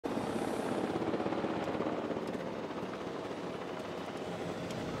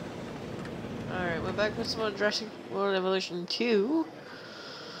we're back with some more Jurassic World Evolution 2.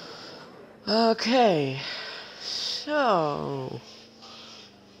 Okay, so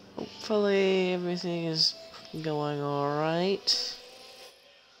hopefully everything is going alright.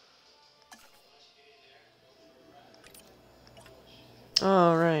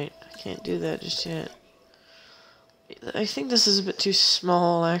 Alright, I can't do that just yet. I think this is a bit too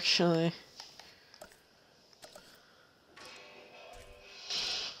small, actually.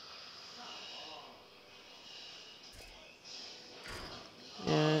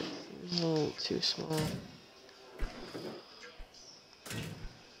 Yeah, it's a little too small.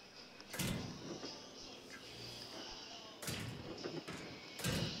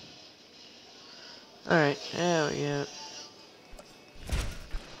 Alright, there we go.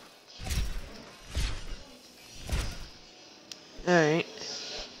 Alright.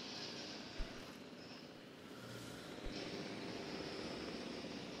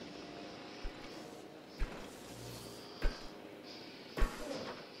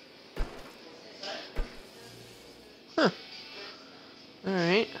 Huh.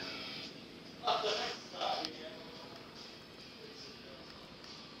 Alright.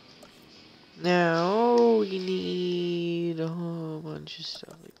 Now we need a whole bunch of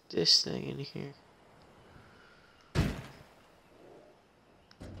stuff like this thing in here.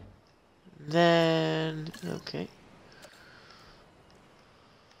 Then, okay.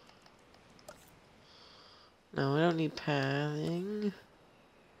 No, we don't need pathing.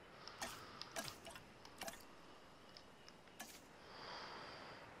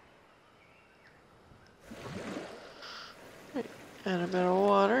 Right, add a bit of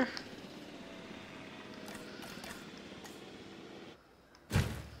water.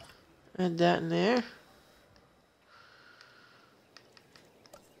 Add that in there.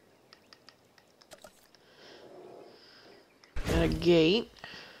 Add a gate.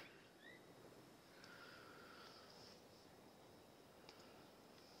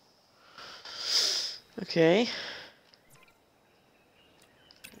 Okay.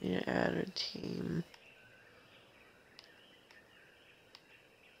 Yeah, add a team.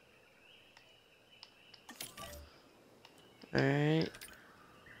 Alright.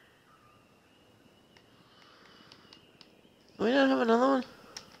 We don't have another one?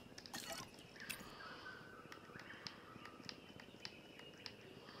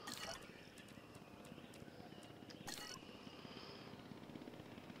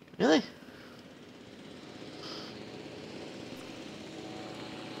 Really?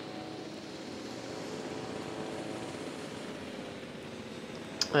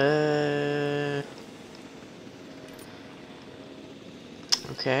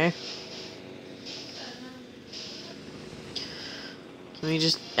 Okay. Can we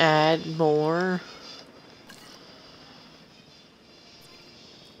just add more?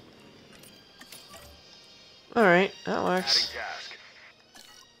 Alright, that works.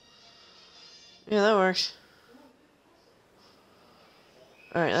 Yeah, that works.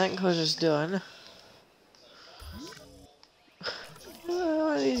 Alright, that enclosure's done.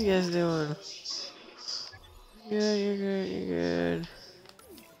 What are these guys doing? You're good, you're good.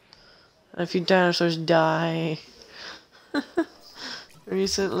 A few dinosaurs die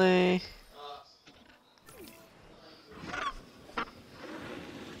recently.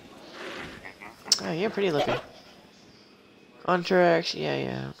 Oh, you're pretty looking. Contracts,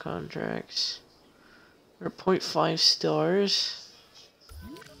 yeah, contracts. We're 0.5 stars.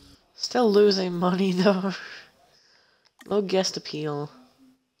 Still losing money though. Low guest appeal.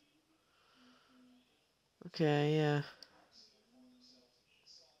 Okay, yeah.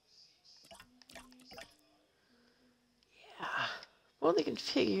 Yeah. Well, they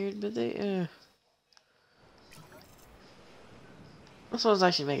configured, but they, This one's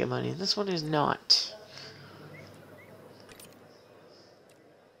actually making money. This one is not.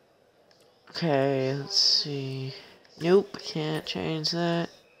 Okay, let's see. Nope, can't change that.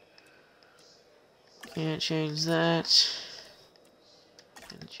 Can't change that.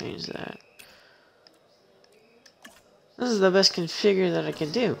 Can't change that. This is the best configure that I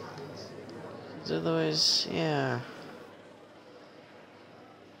can do. 'Cause otherwise, yeah.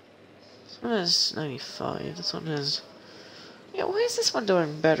 This one has 95. This one has... Yeah, why is this one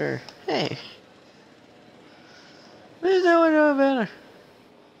doing better? Hey. Why is that one doing better?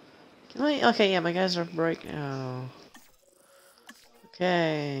 Can I... Okay, yeah, my guys are breaking... Oh.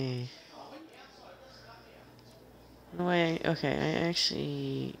 Okay. No way. Okay, I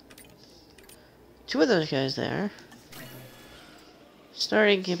actually... Two of those guys there. Start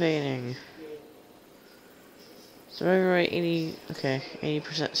incubating. Survival rate 80... Okay,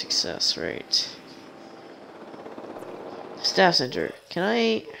 80% success rate. Staff center. Can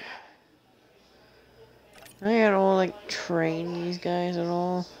I... I gotta like train these guys at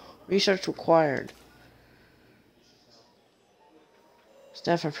all. Research required.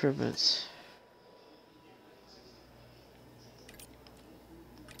 Staff improvements.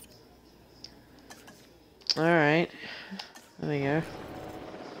 Alright. There we go.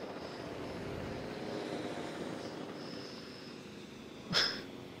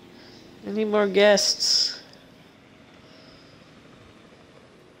 I need more guests.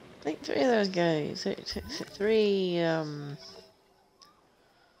 I think 3 of those guys. 3,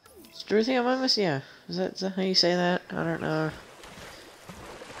 Struthiomimus? Yeah. Is that how you say that? I don't know.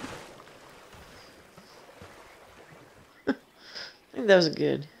 I think that was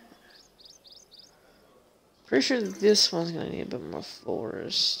good. Pretty sure that this one's gonna need a bit more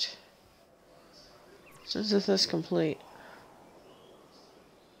forest. Since if that's complete.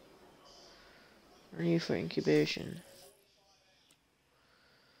 Ready for incubation.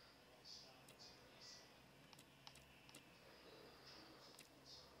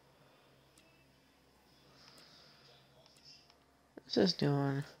 What's this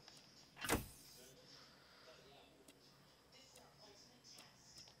doing?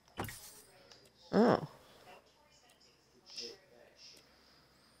 Oh.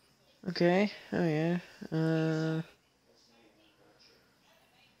 Okay. Oh yeah.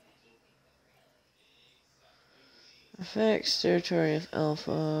 Affects territory of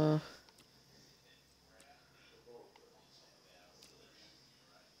Alpha.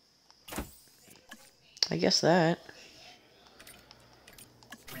 I guess that.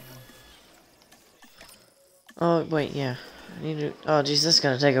 Oh wait, yeah. I need to. Oh geez, this is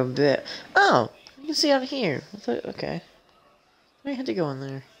gonna take a bit. Oh, you can see out here. I thought, okay. I had to go in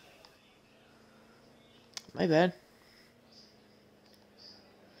there. My bad.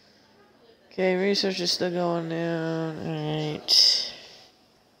 Okay, research is still going down. Alright.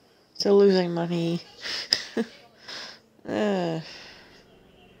 Still losing money. I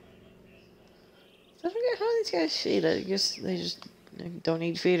forget how these guys feed. I guess they just don't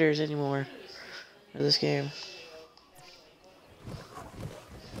need feeders anymore for this game.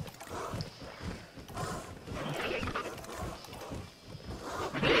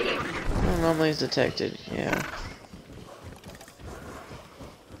 Anomalies detected, yeah.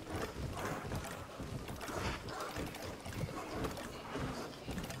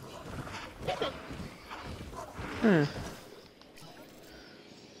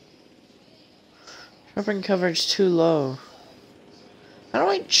 Dropping coverage too low. How do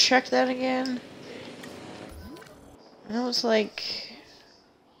I check that again? I know it's like...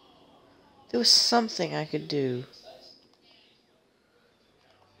 There was something I could do.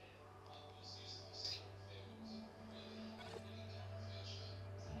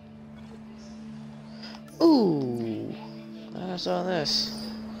 Ooh! I saw this.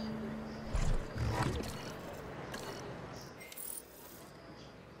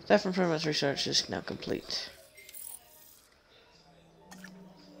 Staff improvements research is now complete.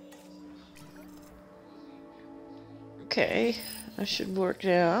 Okay, that should work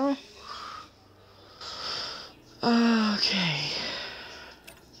now. Okay.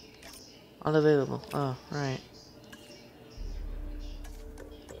 Unavailable. Oh, right.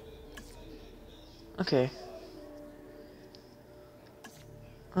 Okay.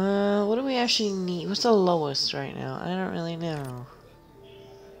 What do we actually need? What's the lowest right now? I don't really know.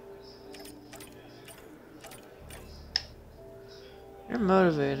 You're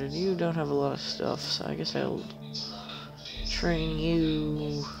motivated. You don't have a lot of stuff, so I guess I'll train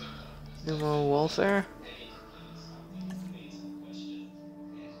you. Do more welfare.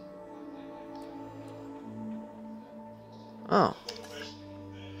 Oh.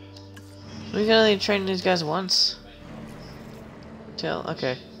 We can only train these guys once?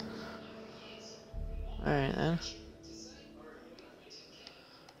 Okay. Alright then.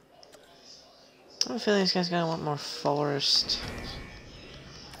 I have a feeling this guy's gonna want more forest.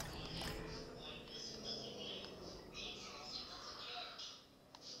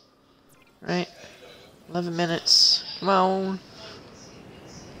 Right. 11 minutes. Come on.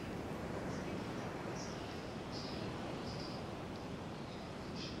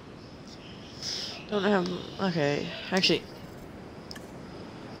 Don't have... Okay. Actually...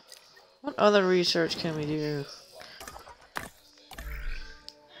 What other research can we do?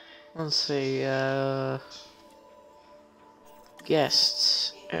 Let's see,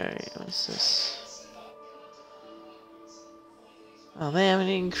 guests. Alright, what's this? Oh man, we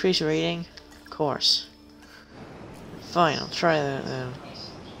need to increase rating? Of course. Fine, I'll try that then.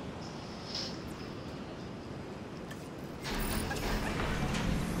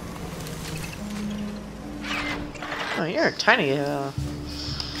 Oh, you're a tiny,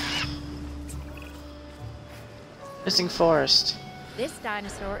 Missing forest. This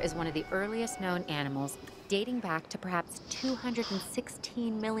dinosaur is one of the earliest known animals, dating back to perhaps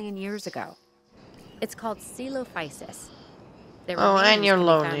 216 million years ago. It's called Coelophysis. Their Oh, and remains you're can be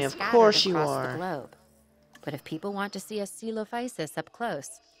lonely. found Of scattered course you across the are. globe. But if people want to see a Coelophysis up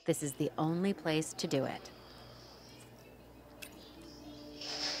close, this is the only place to do it.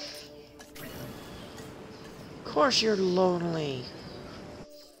 Of course you're lonely.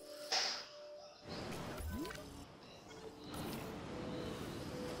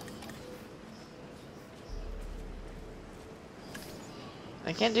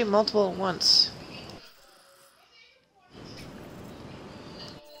 I can't do multiple at once.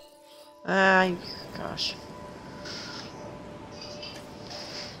 Ah, gosh.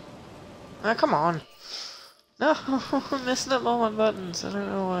 Ah, come on. No, I'm messing up all my buttons. I don't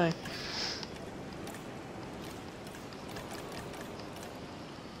know why.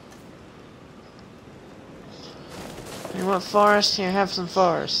 You want forest? Here, have some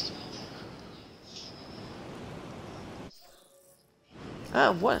forest.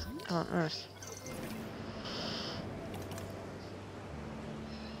 Ah, what on earth?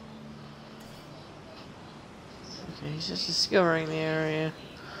 Okay, he's just discovering the area.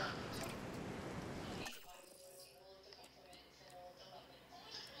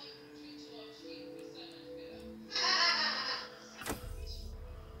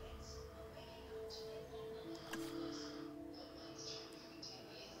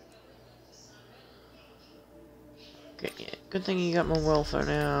 Okay, yeah. Good thing you got my welfare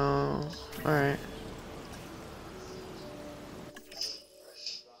now. Alright.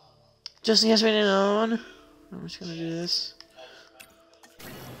 Just in case we didn't own. I'm just gonna do this.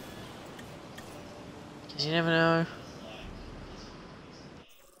 Cause you never know.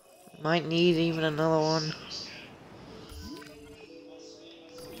 Might need even another one.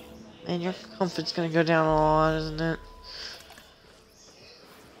 Man, your comfort's gonna go down a lot, isn't it?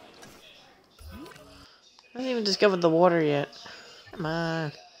 I haven't even discovered the water yet. Come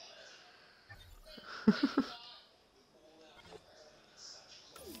on.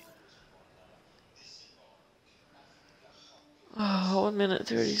 Oh, 1 minute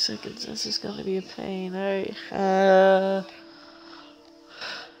 30 seconds. This is gonna be a pain. Alright.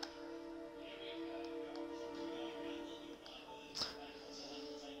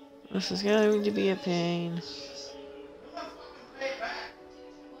 This is going to be a pain.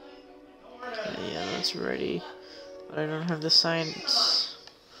 Okay, yeah, that's ready. But I don't have the science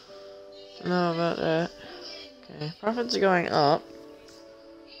to know about that. Okay, profits are going up.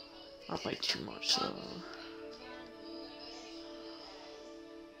 Not by too much, though.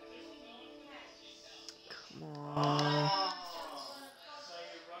 Come on.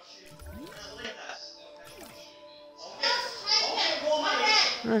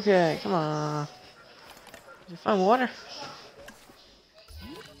 Okay, come on. Did you find water?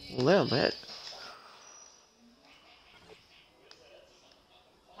 A little bit.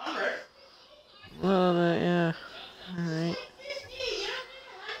 A little bit, yeah. Alright.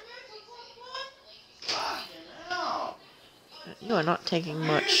 You are not taking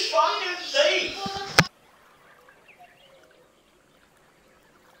much.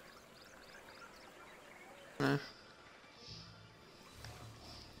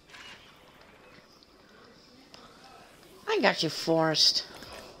 I got you, Forrest.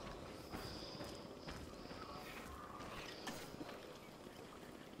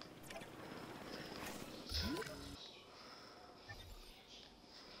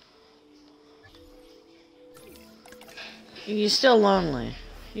 You're still lonely.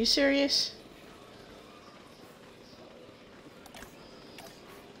 You serious?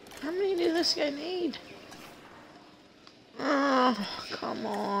 How many do this guy need? Oh, come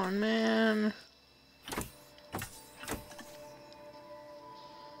on, man.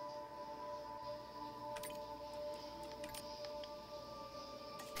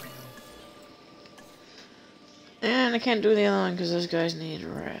 And I can't do the other one because those guys need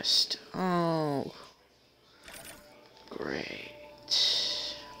rest. Oh. Great.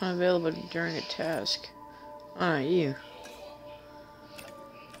 Unavailable during a task. Ah, you.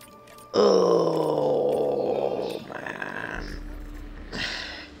 Oh, man.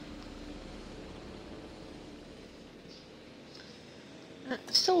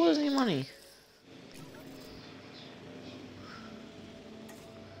 Still losing money.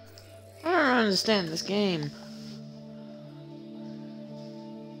 I don't understand this game.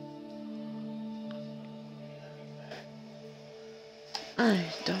 I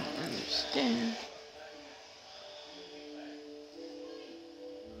don't understand.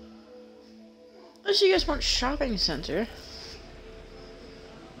 Unless you guys want shopping center.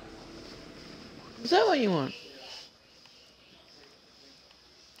 Is that what you want?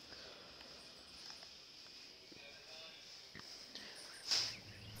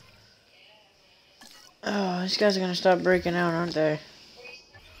 Oh, these guys are gonna start breaking out, aren't they?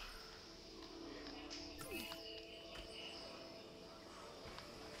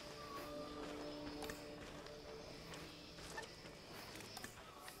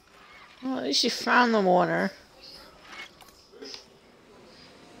 Well, at least you found the water.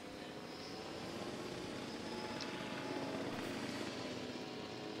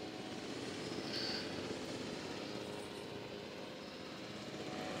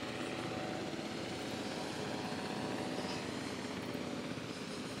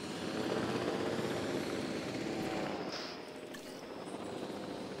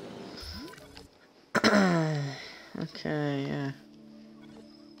 Okay, yeah.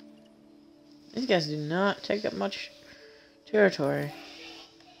 These guys do not take up much territory.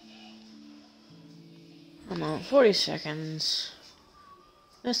 Come on, 40 seconds.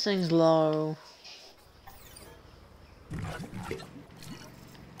 This thing's low.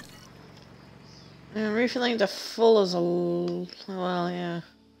 And refilling to full is well, yeah.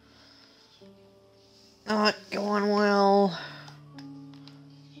 Not going well.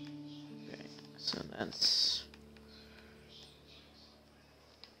 Okay, so that's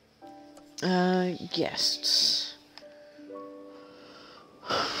guests.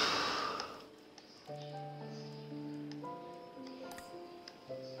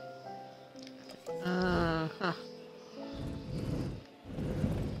 Huh.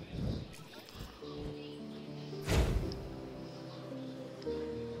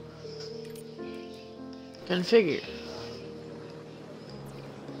 Configure.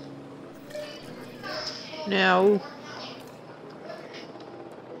 No.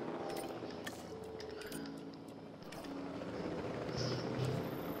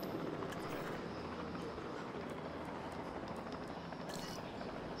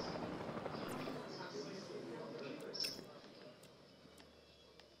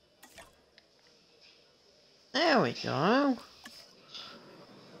 There we go.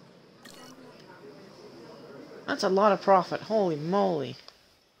 That's a lot of profit. Holy moly.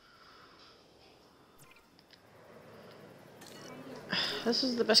 This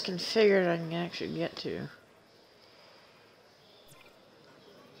is the best configured I can actually get to.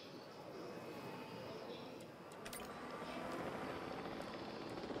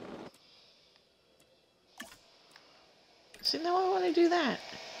 See, now why would I do that?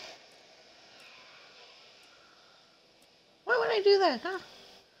 Why would I do that, huh?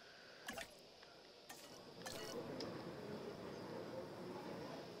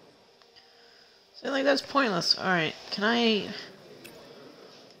 See, like, that's pointless. Alright, can I...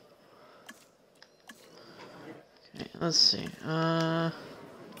 Okay, let's see. No.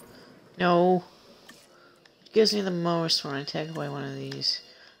 It gives me the most when I take away one of these.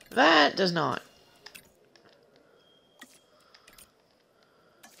 That does not.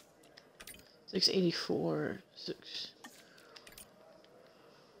 684. 6.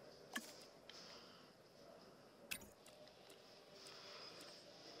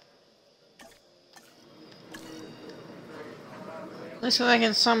 At least we're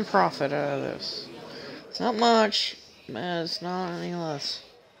making some profit out of this. It's not much, but it's not any less.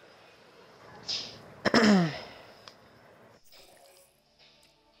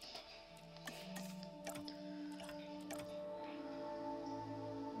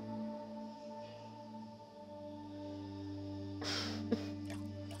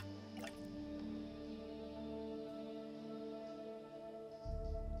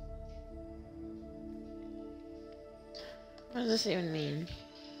 What does this even mean?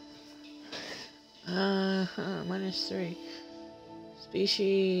 -3.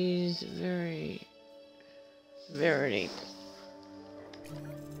 Species very varied.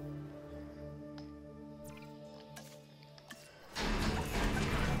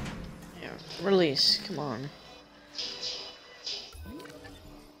 Yeah, release, come on.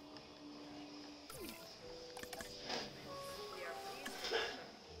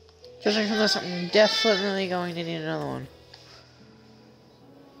 Judging from this, I'm definitely going to need another one.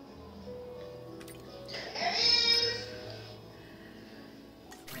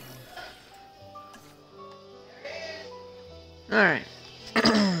 Alright.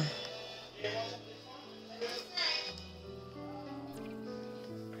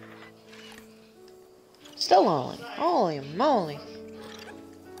 Still rolling. Holy moly.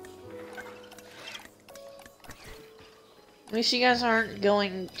 At least you guys aren't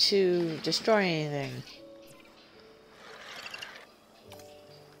going to destroy anything.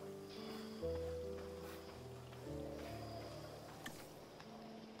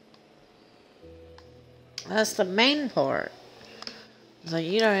 That's the main part. It's like,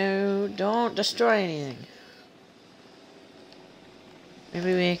 you know, don't destroy anything.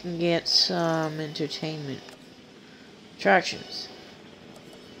 Maybe we can get some entertainment. Attractions.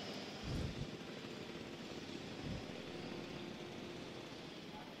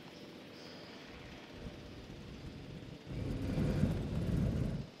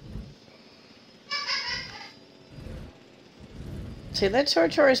 See, that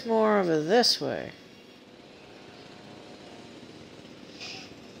territory is more over this way.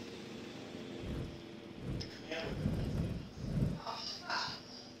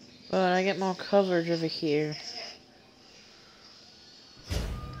 But I get more coverage over here.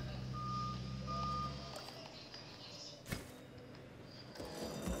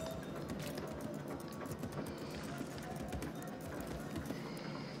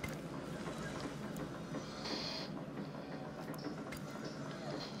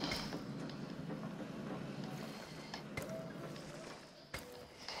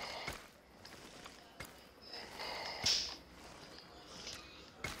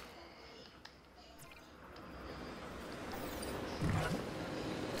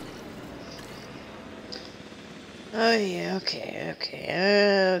 Oh yeah, okay.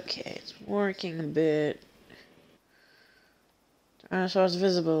 It's working a bit. Dinosaurs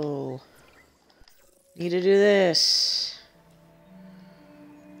visible. Need to do this.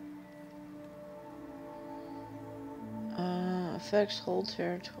 Affects whole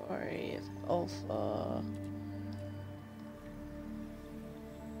territory of Alpha.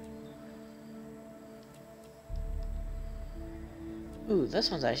 Ooh,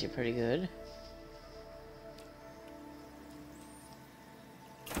 this one's actually pretty good.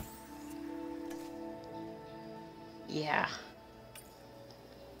 Yeah.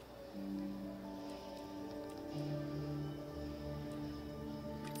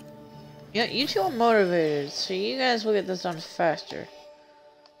 Yeah, you two are motivated, so you guys will get this done faster.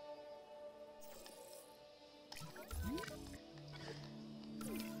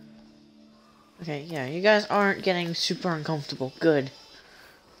 Okay, yeah, you guys aren't getting super uncomfortable. Good.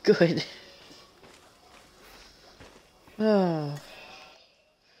 Good. Oh.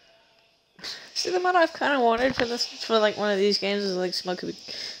 See, the mod I've kind of wanted for this, for like one of these games is like someone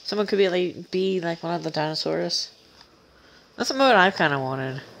could be like one of the dinosaurs. That's a mode I've kind of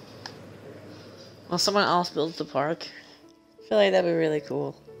wanted. Well, someone else builds the park. I feel like that'd be really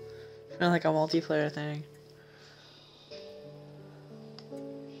cool. For like a multiplayer thing.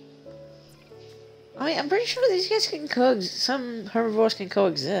 I mean, I'm pretty sure these guys can some herbivores can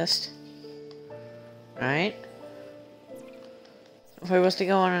coexist. Right? If I was to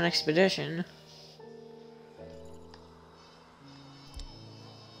go on an expedition.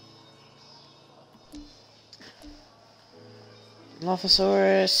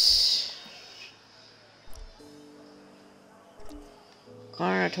 Dilophosaurus.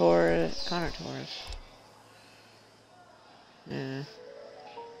 Carnotaurus. Yeah.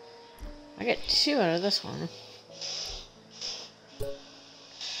 I get 2 out of this one.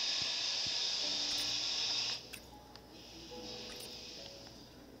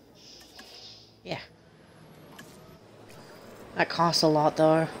 Yeah. That costs a lot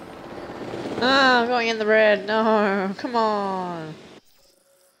though. Ah, I'm going in the red. No, come on.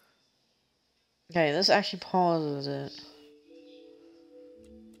 Okay, this actually pauses it.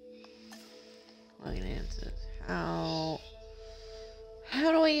 Finances. How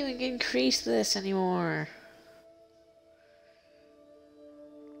do I even increase this anymore?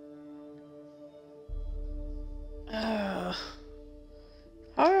 Ugh.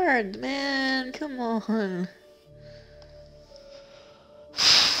 Hard, man. Come on.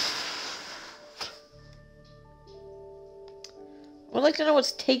 I would like to know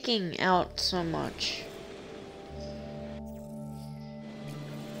what's taking out so much.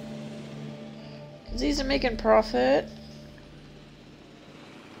 These are making profit.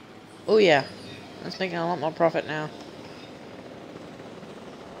 Oh yeah. That's making a lot more profit now.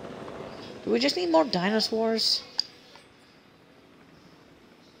 Do we just need more dinosaurs?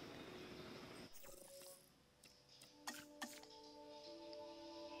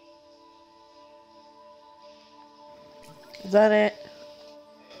 Is that it?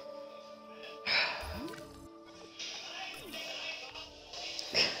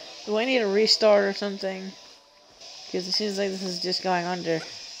 Do I need a restart or something? Because it seems like this is just going under.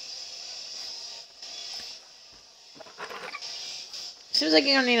 Seems like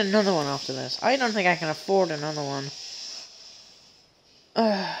you're gonna need another one after this. I don't think I can afford another one.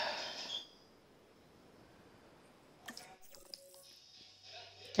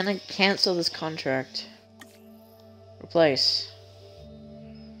 Can I cancel this contract? Replace.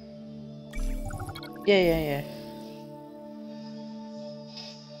 Yeah.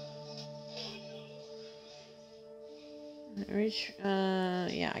 Reach,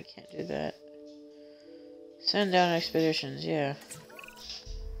 yeah, I can't do that. Send down expeditions, yeah.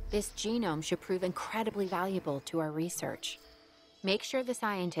 This genome should prove incredibly valuable to our research. Make sure the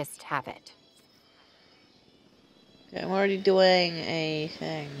scientists have it. Okay, I'm already doing a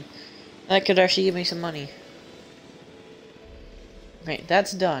thing. That could actually give me some money. Okay,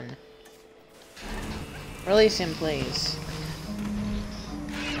 that's done. Release him, please.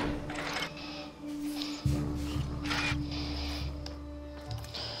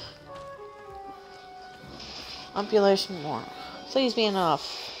 Population more. Please be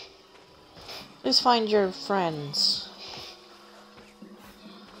enough. Please find your friends.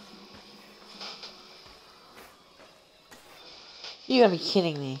 You gotta be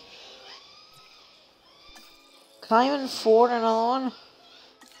kidding me. Can I even afford another one?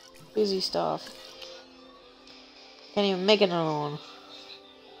 Busy stuff. Can't even make another one.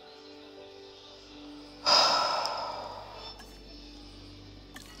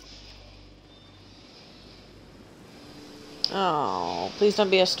 Oh, please don't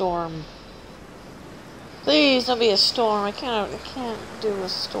be a storm. Please don't be a storm. I can't do a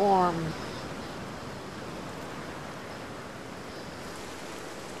storm.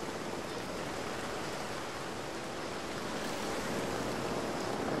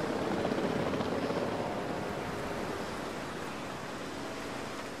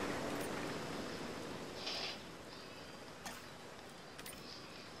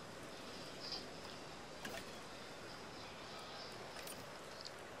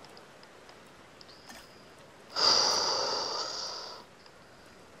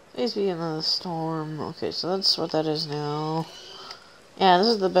 Please be another storm. Okay, so that's what that is now. Yeah, this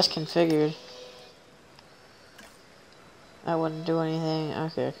is the best configured. I wouldn't do anything.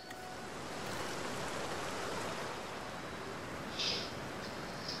 Okay.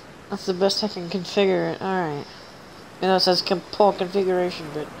 That's the best I can configure it. Alright. You know, it says poor configuration,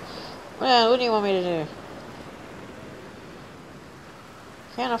 but... Well, what do you want me to do?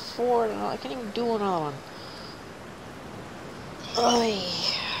 Can't afford... I can't even do another one. Oy.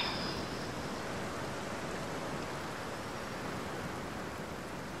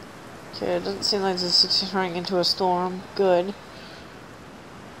 Okay, it doesn't seem like this is turning into a storm. Good.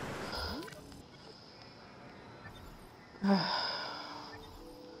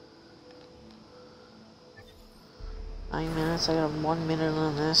 9 minutes, I got 1 minute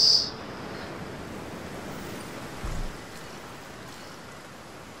on this.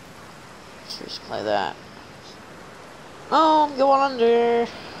 Let's just play that. Oh, I'm going under.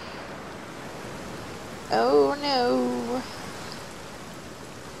 Oh no.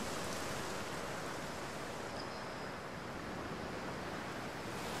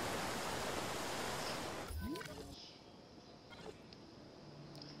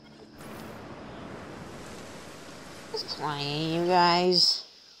 Just playing, you guys.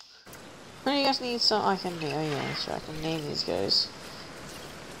 What do you guys need? So I can do. Oh yeah, sure. I can name these guys.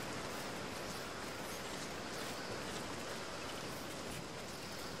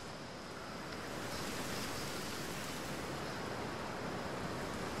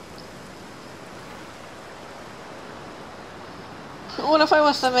 What if I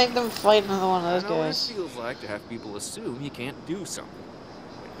was to make them fight another one of those guys? I know what it feels like to have people assume you can't do something.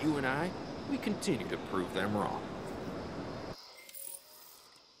 But you and I, we continue to prove them wrong.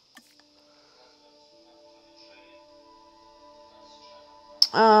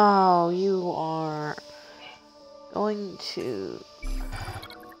 Oh, you are going to...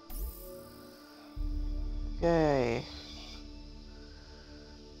 Okay.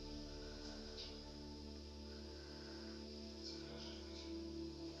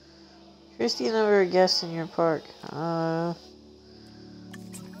 Christy never a guest in your park.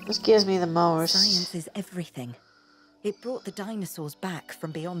 This gives me the most. Science is everything. It brought the dinosaurs back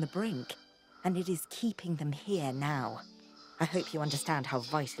from beyond the brink, and it is keeping them here now. I hope you understand how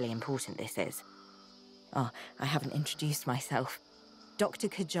vitally important this is. Oh, I haven't introduced myself. Dr.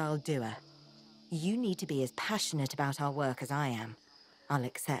 Kajal Dua. You need to be as passionate about our work as I am. I'll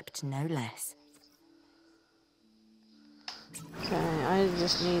accept no less. Okay, I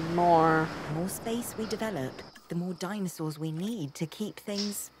just need more. The more space we develop, the more dinosaurs we need to keep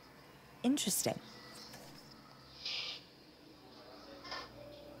things interesting.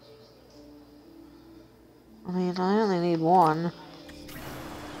 I mean, I only need one.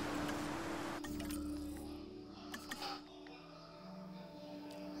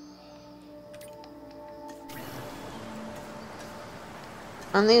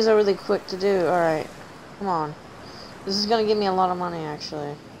 And these are really quick to do. Alright. Come on. This is gonna give me a lot of money,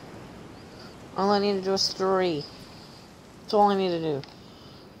 actually. All I need to do is 3. That's all I need to do.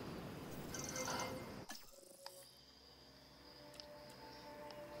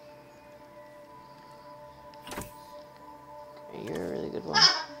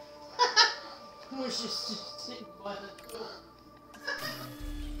 just sitting by the door.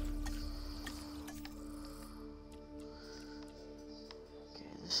 Okay,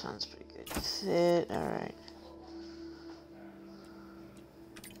 this one's pretty good fit. Alright.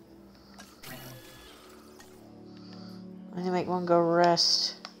 I need to make one go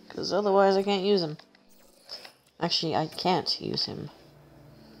rest, because otherwise I can't use him. Actually, I can't use him.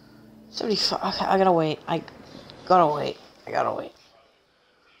 75. Okay, I gotta wait. I gotta wait.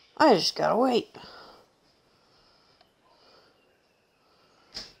 I just gotta wait.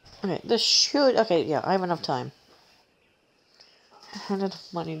 Okay, this should... Okay, yeah, I have enough time. I have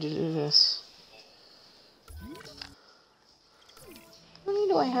enough money to do this. How many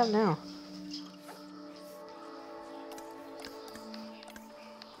do I have now?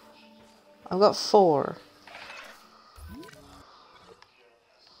 I've got 4.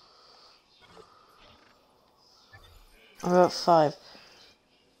 I've got 5.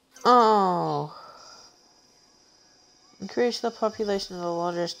 Oh. Increase the population of the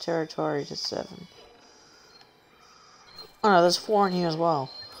largest territory to 7. Oh no, there's 4 in here as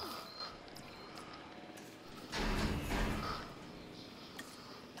well.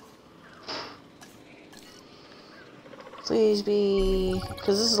 Please be...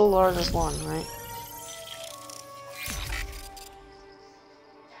 Because this is the largest one, right?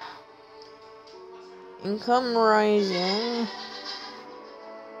 Income rising.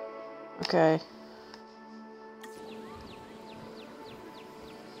 Okay.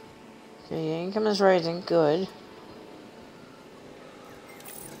 Okay, yeah, income is rising. Good.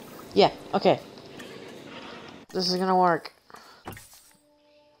 Yeah, okay. This is gonna work.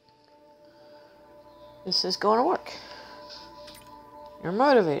 This is going to work. You're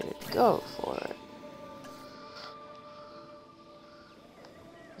motivated. Go for it.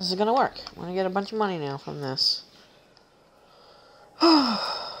 This is gonna work. I'm gonna get a bunch of money now from this.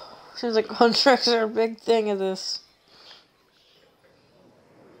 Seems like contracts are a big thing of this.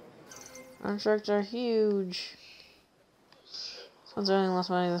 Contracts are huge. This one's earning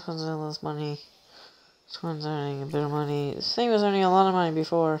less money, this one's earning less money. This one's earning a bit of money. This thing was earning a lot of money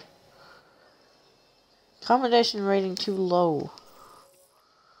before. Accommodation rating too low.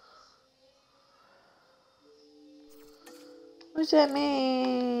 What does that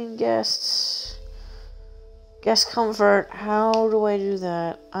mean? Guests. Guest comfort. How do I do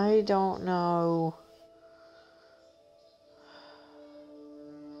that? I don't know.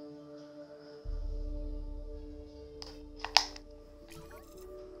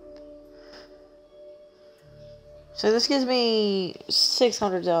 So this gives me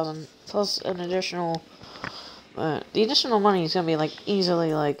 600,000 plus an additional. The additional money is gonna be like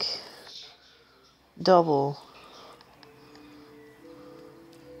easily like double.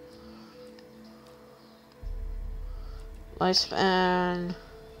 Lifespan.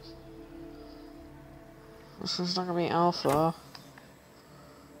 This one's not gonna be alpha.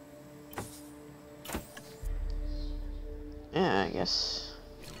 Yeah, I guess.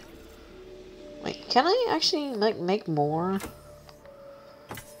 Wait, can I actually like make more?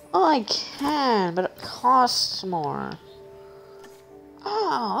 Oh, I can, but it costs more.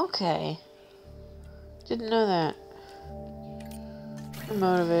 Oh, okay. Didn't know that. I'm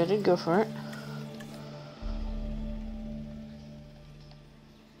motivated, go for it.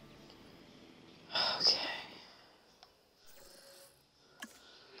 Okay.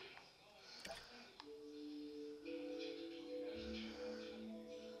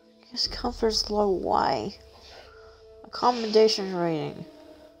 Guess comfort's low, why? Accommodation rating.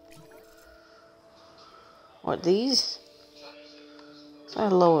 What, these? It's my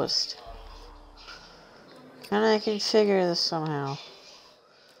lowest. Can I configure this somehow?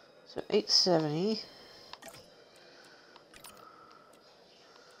 So 870.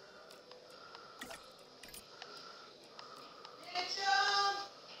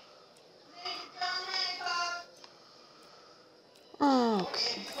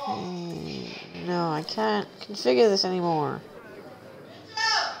 Okay. No, I can't configure this anymore.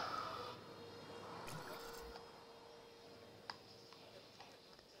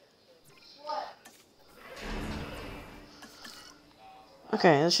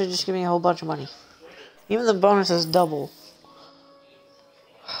 Okay, this should just give me a whole bunch of money. Even the bonus is double.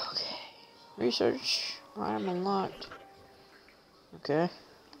 Okay. Research. Item unlocked. Okay.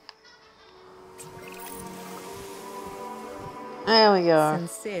 There we go.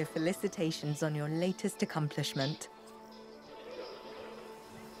 Sincere felicitations on your latest accomplishment.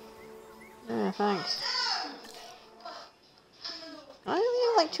 Yeah, thanks. I only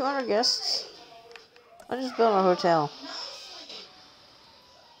have like 200 guests. I just built a hotel.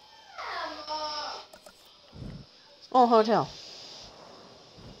 Small hotel.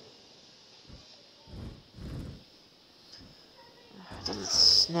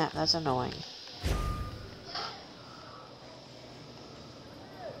 snap, that's annoying.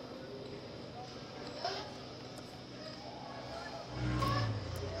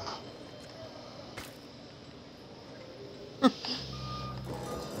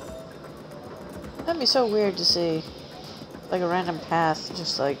 That'd be so weird to see. Like a random path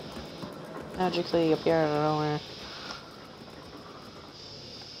just like magically appear out of nowhere.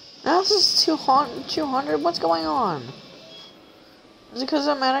 Now this is 200? What's going on? Is it because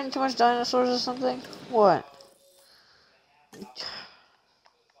I'm adding too much dinosaurs or something? What?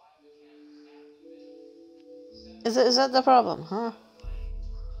 Is that the problem, huh?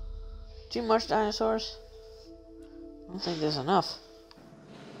 Too much dinosaurs? I don't think there's enough.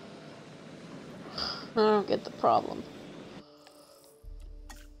 I don't get the problem.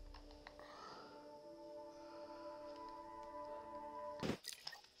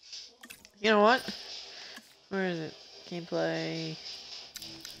 You know what? Where is it? Gameplay.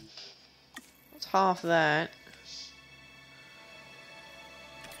 Let's half that.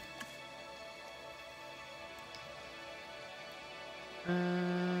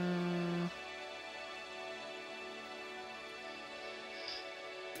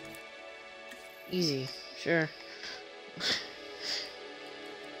 Easy, sure.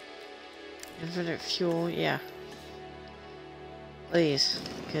 Infinite fuel, yeah. Please,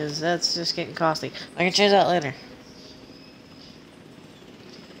 because that's just getting costly. I can change that later.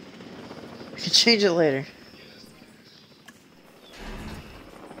 I can change it later.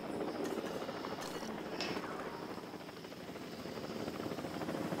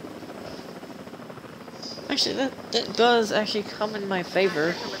 Actually, that does actually come in my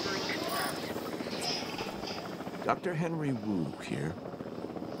favor. Dr. Henry Wu here.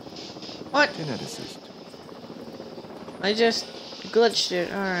 What? Geneticist. I just glitched it,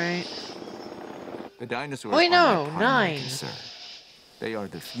 alright. The dinosaurs Wait, are no, my primary 9. concern. They are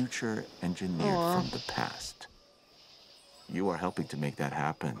the future engineered from the past. You are helping to make that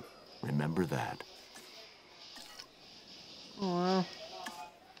happen. Remember that. Oh well.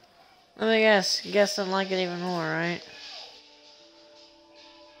 Let me guess. Guess I like it even more, right?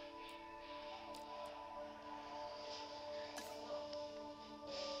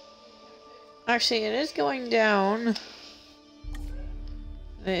 Actually, it is going down.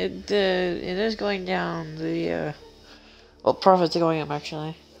 It is going down. The well, profits are going up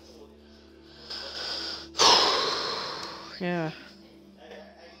actually. Yeah.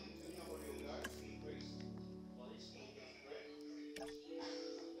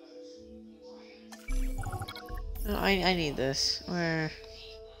 No, I need this. Where?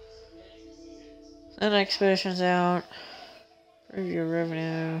 Send expeditions out. Prove your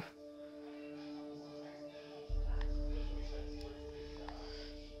revenue.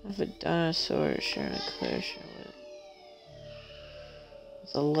 If a dinosaur is sharing a collision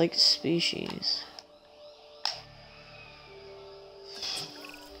with a like species.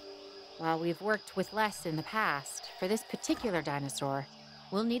 While we've worked with less in the past, for this particular dinosaur,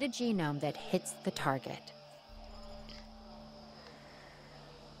 we'll need a genome that hits the target.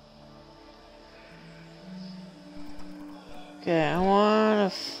 Okay, I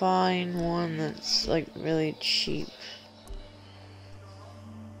want to find one that's like really cheap.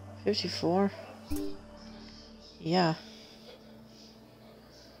 54? Yeah.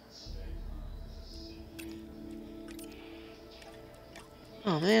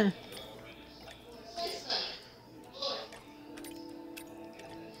 Oh man.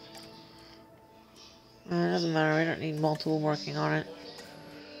 It doesn't matter, we don't need multiple working on it.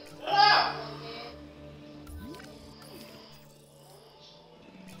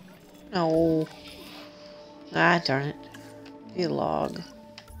 No. Ah, darn it. Be log.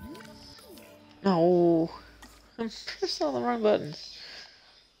 No. I'm pressing all the wrong buttons.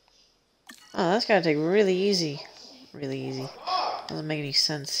 Oh, that's gotta take really easy. Really easy. Doesn't make any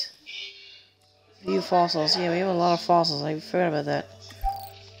sense. View fossils. Yeah, we have a lot of fossils. I forgot about that.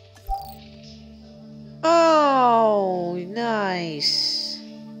 Oh, nice.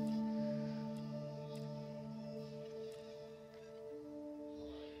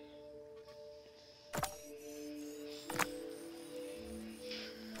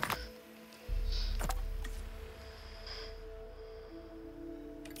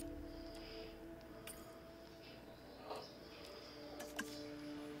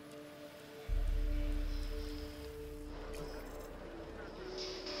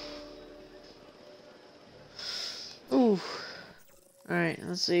 Ooh. Alright,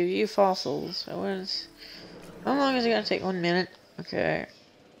 let's see. View fossils. How long is it gonna take? 1 minute? Okay.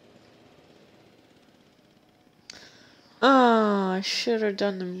 Oh, I should have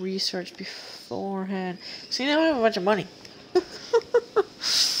done the research beforehand. See, now I have a bunch of money.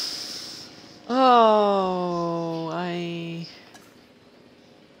 Oh, okay.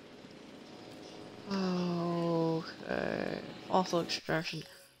 Fossil extraction.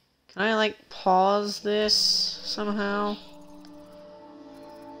 Can I, like, pause this somehow?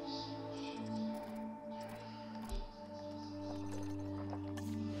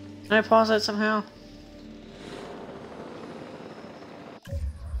 Can I pause that somehow?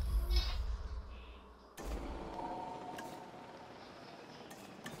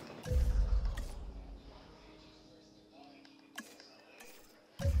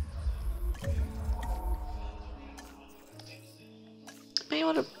 Am I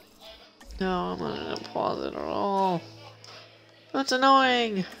able to... No, I'm not gonna pause it at all. That's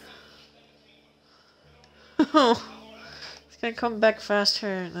annoying! It's gonna come back faster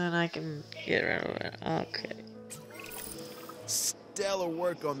and then I can get rid of it. Okay. Stellar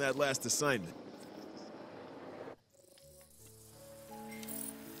work on that last assignment.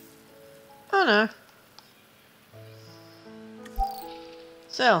 Oh no.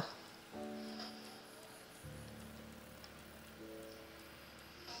 So.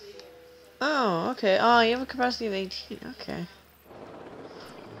 Oh, okay. Oh, you have a capacity of 18. Okay.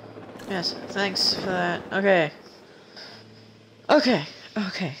 Yes, thanks for that. Okay.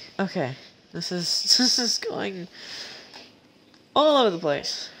 Okay. This is going all over the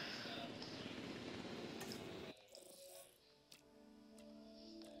place.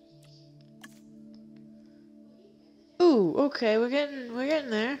 Ooh, okay, we're getting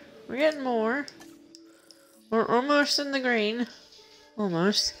there. We're getting more. We're almost in the green.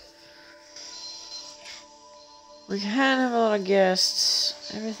 Almost. We can have a lot of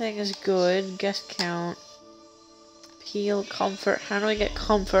guests. Everything is good. Guest count. Peel, comfort. How do I get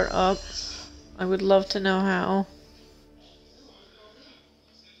comfort up? I would love to know how.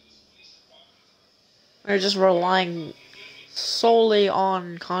 We're just relying solely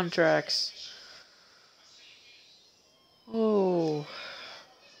on contracts. Oh.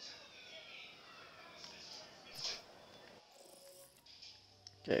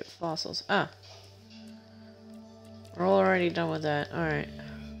 Okay, fossils. Ah. We're already done with that. Alright.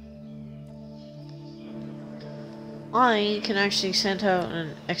 I can actually send out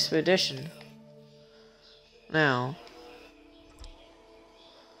an expedition. Now.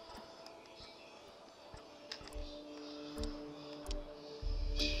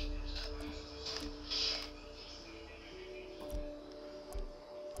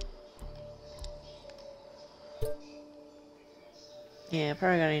 Yeah,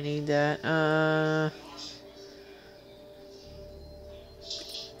 probably gonna need that.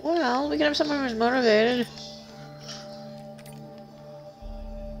 Well, we can have someone who's motivated.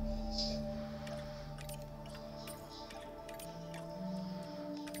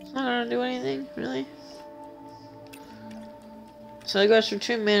 It's not gonna do anything, really. So it goes for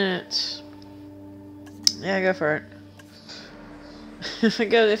 2 minutes. Yeah, go for it.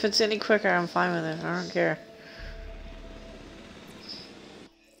 If it's any quicker, I'm fine with it. I don't care.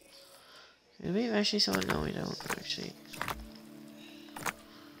 Do we actually someone? No, we don't actually.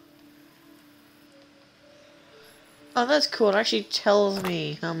 Oh, that's cool. It actually tells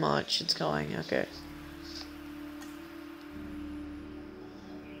me how much it's going. Okay.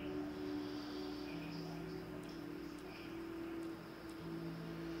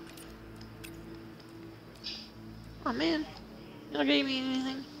 Oh man, you not giving me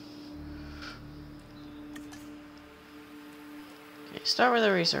anything. Okay, start with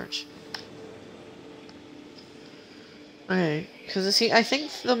the research. Okay, because see, I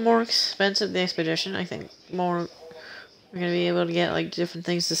think the more expensive the expedition, I think more we're gonna be able to get like different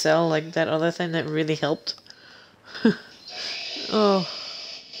things to sell, like that other thing that really helped. Oh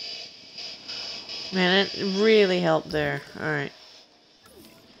man, it really helped there. All right.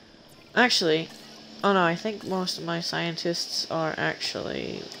 Actually, oh no, I think most of my scientists are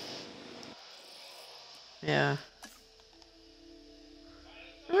actually, yeah.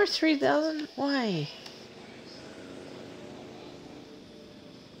 We're 3,000? Why?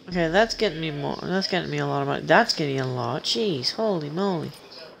 Okay, that's getting me more. That's getting me a lot of money. That's getting a lot. Jeez, holy moly.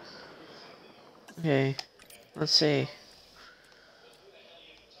 Okay, let's see.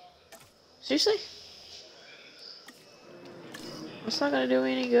 Seriously? That's not gonna do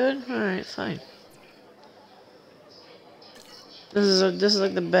me any good? Alright, fine. This is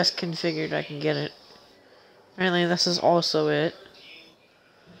like the best configured I can get it. Apparently this is also it.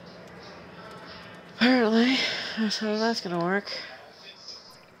 Apparently. So that's gonna work.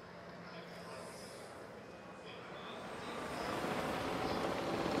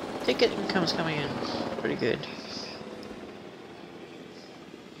 Ticket income's coming in. Pretty good.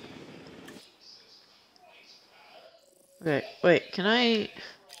 Okay, wait, can I...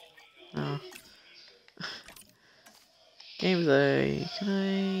 No. are they? Can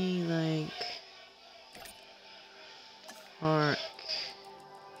I, like... Park...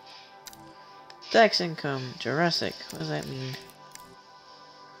 Tax income, jurassic, what does that mean?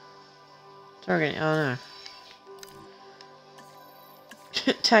 Targeting, oh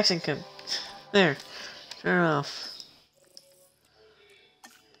no. Tax income. There. Turn it off.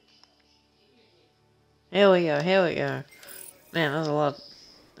 Here we go, here we go. Man, that's a lot.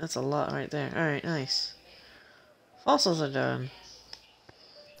 That's a lot right there. Alright, nice. Fossils are done.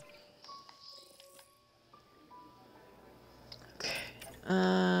 Okay.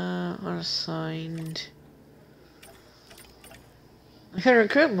 Unassigned. I could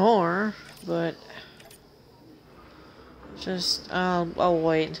recruit more, but just I'll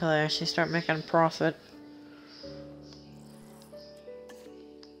wait until I actually start making a profit.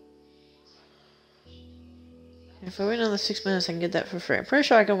 If I wait another 6 minutes, I can get that for free. I'm pretty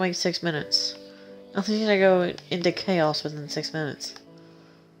sure I can wait 6 minutes. I think I go into chaos within 6 minutes.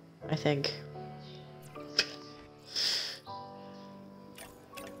 I think.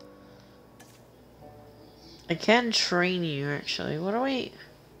 I can train you, actually. What am I,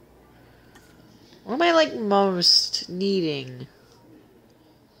 like, most needing?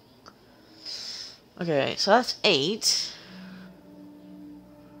 Okay, so that's 8.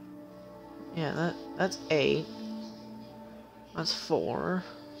 Yeah, that's 8. That's 4.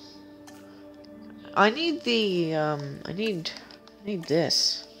 I need the, I need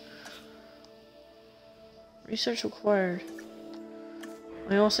this. Research required.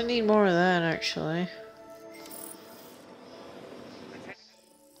 I also need more of that, actually.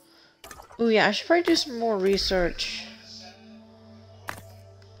 Oh yeah, I should probably do some more research.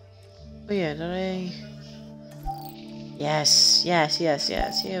 Oh yeah, did I... Yes, yes, yes,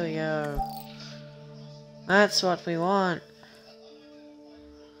 yes, here we go. That's what we want.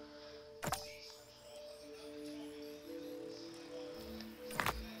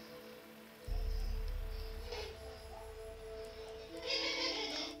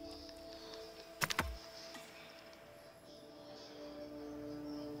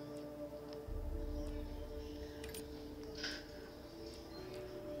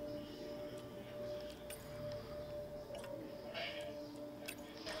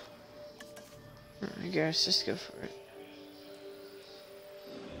 I guess just go for it.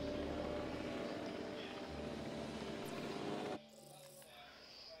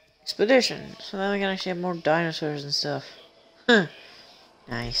 Expedition. So now we can actually have more dinosaurs and stuff. Huh.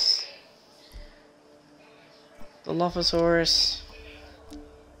 Nice. The Dilophosaurus.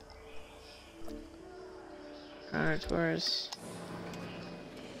 Carnotaurus.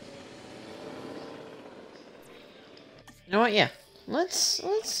 You know what? Yeah. Let's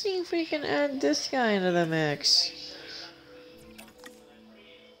see if we can add this guy into the mix.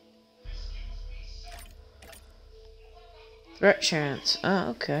 Threat chance. Ah,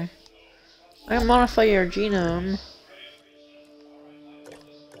 okay. I can modify your genome.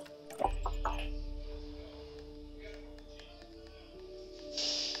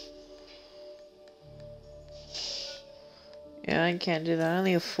 Yeah, I can't do that. I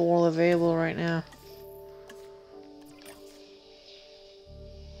only have 4 available right now.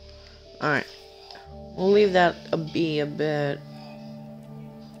 Alright. We'll leave that a bit.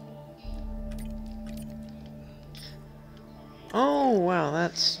 Oh, wow,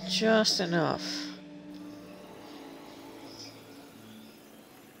 that's just enough.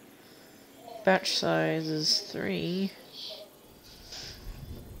 Batch size is 3.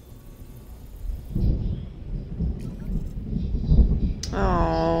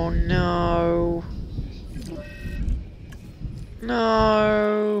 Oh, no.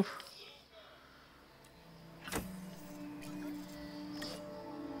 No.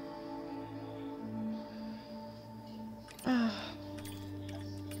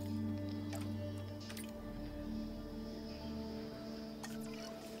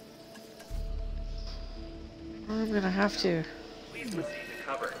 I'm gonna have to. Please proceed to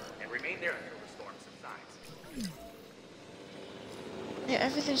cover and remain there until the storm subsides. Yeah,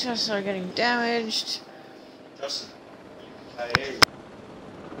 everything's gonna start getting damaged. Justin, I hear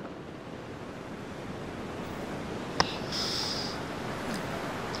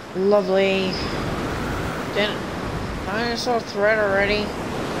you. Lovely. Dinosaur threat already.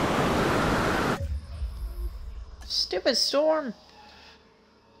 Stupid storm.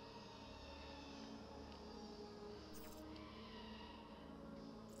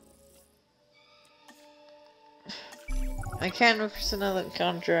 I can't request another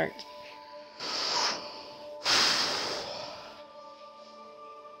contract.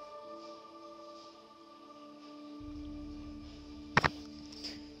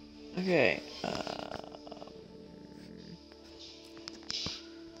 Okay.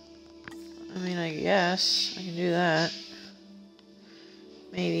 mean, I guess I can do that.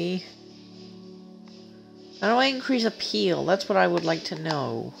 Maybe. How do I increase appeal? That's what I would like to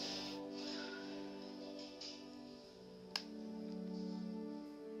know.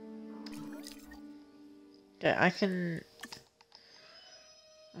 Okay, I can...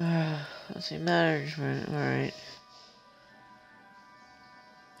 let's see, management, alright.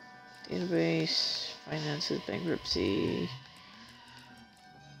 Database, finances, bankruptcy.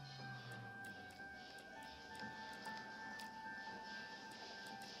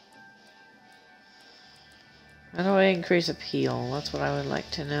 How do I increase appeal? That's what I would like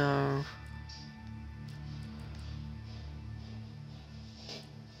to know.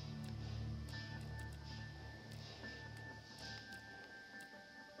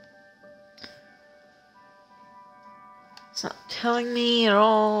 It's not telling me at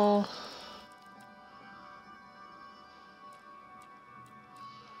all.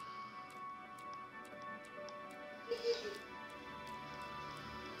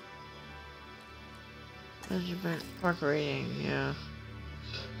 Management, park rating, yeah.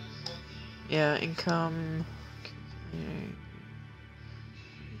 Yeah, income.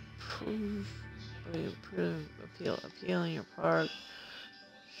 Improve appeal in your park.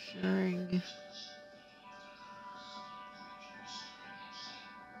 Sharing.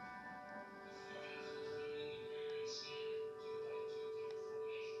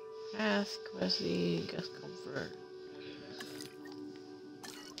 Path, capacity, guest comfort.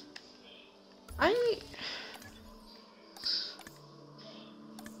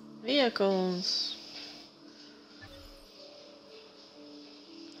 Vehicles.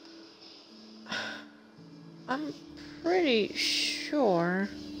 I'm pretty sure.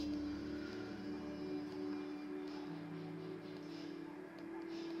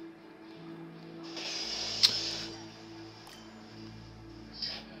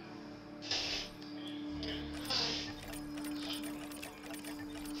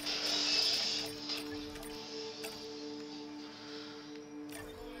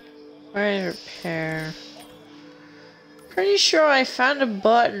 Right, repair. Pretty sure I found a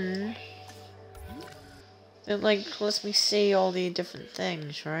button that like lets me see all the different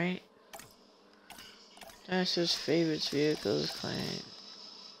things, right? Dinosaur's favorites, vehicles, claim.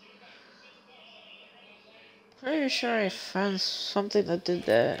 Pretty sure I found something that did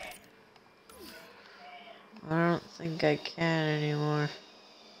that. I don't think I can anymore.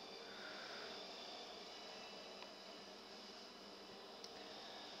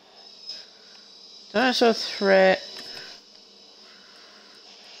 Dinosaur threat.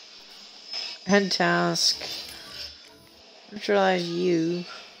 Head task. Neutralize you.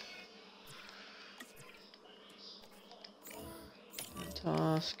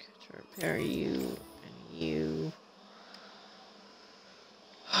 Task to repair you and you.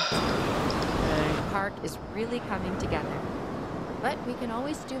 The park is really coming together. But we can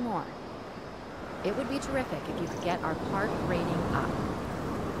always do more. It would be terrific if you could get our park rating up.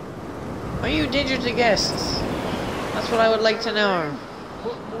 Are you danger to guests? That's what I would like to know.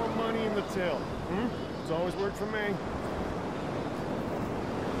 Put more money in the till. It's always worked for me.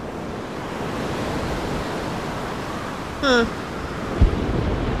 Huh.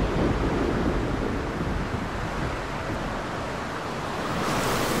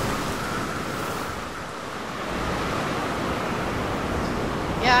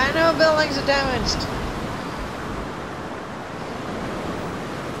 Yeah, I know buildings are damaged.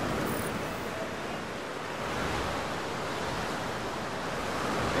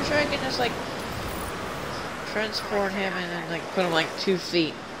 I'm sure I can just like transport him and then like put him like 2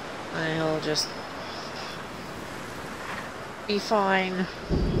 feet and he'll just be fine.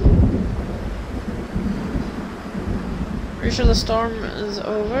 Pretty sure the storm is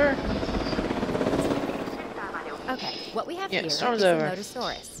over. Okay, what we have here is storm's a over.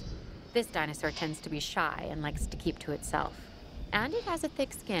 Motosaurus. This dinosaur tends to be shy and likes to keep to itself. And it has a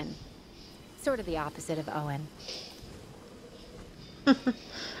thick skin. Sort of the opposite of Owen.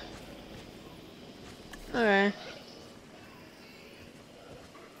 Okay.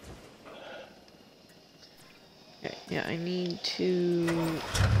 Okay, yeah, I need to...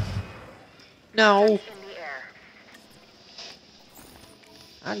 No!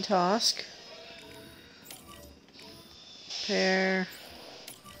 On task. Pair.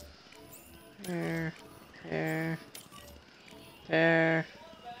 Pair. Pair. Pair.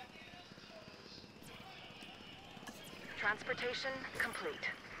 Transportation complete.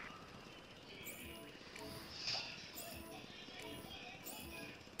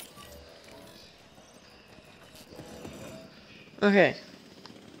 Okay.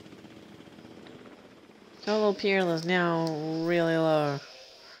 Total appeal is now really low.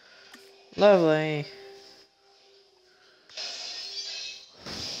 Lovely.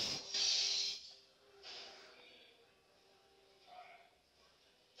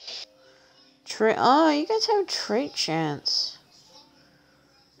 Oh, you guys have trait chance.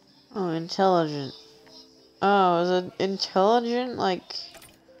 Oh, intelligent. Oh, is it intelligent? Like,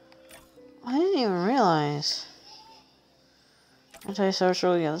 I didn't even realize.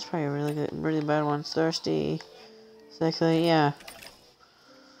 Antisocial, yeah, that's probably a really good, really bad one. Thirsty, sickly, yeah.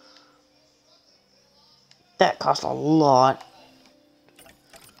 That cost a lot.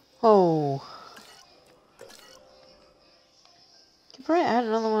 Oh. Could probably add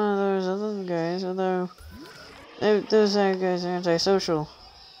another one of those other guys, although those other guys are antisocial.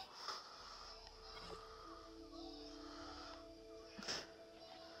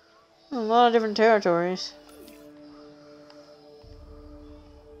 A lot of different territories.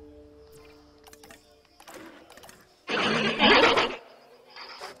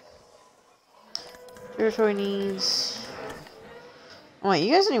 Territory needs. Oh, wait,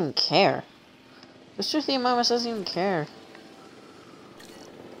 you guys don't even care. This just the Mama doesn't even care.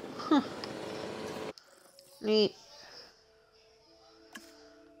 Huh. Neat.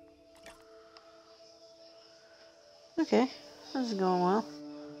 Okay, this is going well.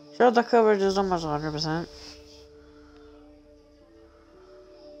 Shelter coverage is almost 100%.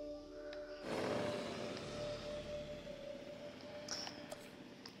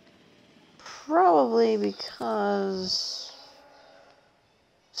 Probably because...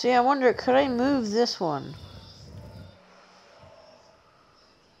 See, I wonder, could I move this one?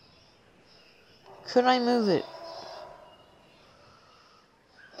 Could I move it?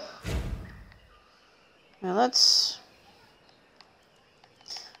 Now let's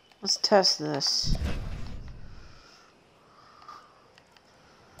test this.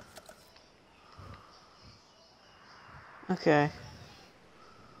 Okay.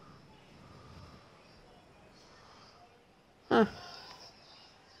 Huh.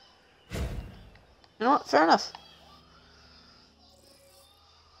 You know what? Fair enough.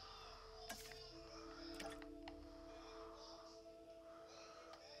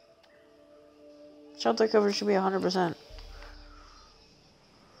 Shelter coverage should be 100%.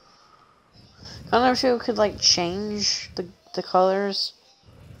 I don't know if you could like change the colors.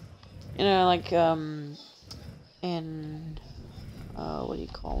 You know, like in what do you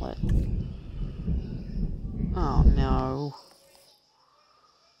call it? Oh no.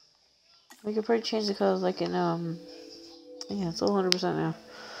 We could probably change the colors like in yeah, it's all 100% now.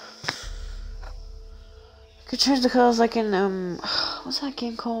 Could change the colors like in what's that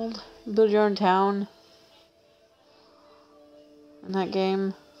game called? Build Your Own Town. In that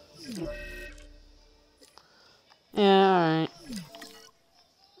game. Yeah, alright.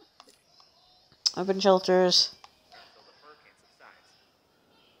 Open shelters.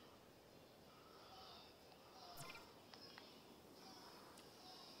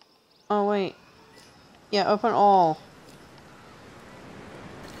 Oh wait. Yeah, open all.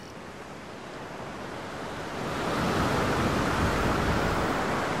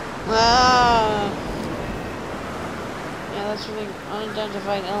 Ah! Yeah, that's really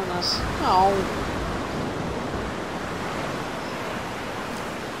unidentified illness. Oh.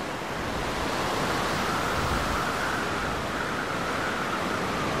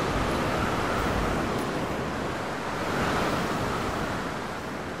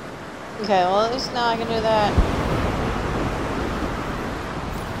 Okay, well at least now I can do that.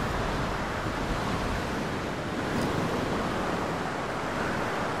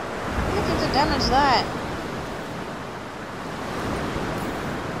 I have to damage that.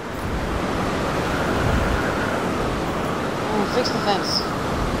 Oh, fix the fence.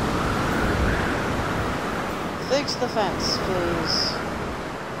 Fix the fence, please.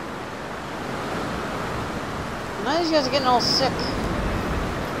 Now these guys are getting all sick.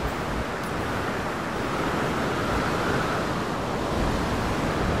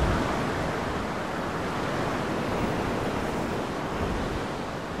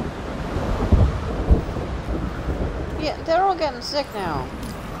 Yeah, they're all getting sick now.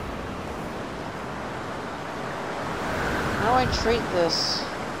 How do I treat this?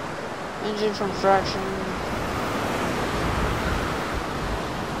 Injured from fraction.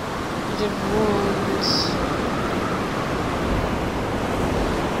 Injured wounds.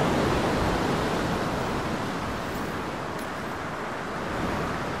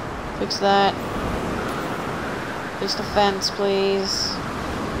 Fix that. Fix the fence, please.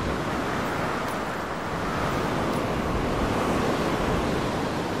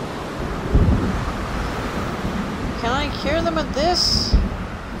 Can I cure them with this?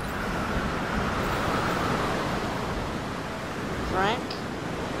 Frank?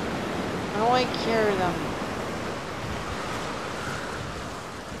 How do I cure them?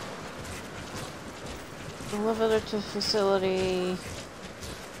 Deliver it to facility.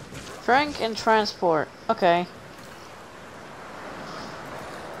 Drink and transport. Okay.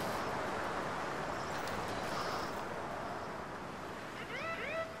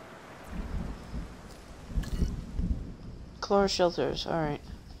 Chlor shelters. Alright.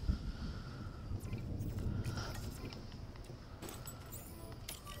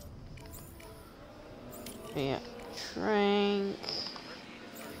 Yeah. Drink.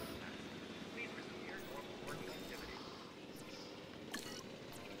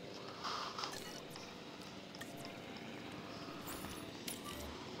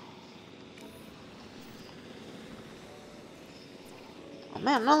 Oh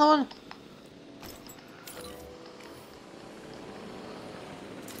man, another one.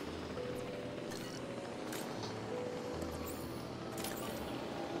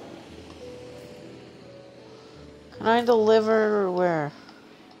 Can I deliver where?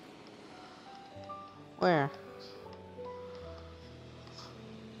 Where?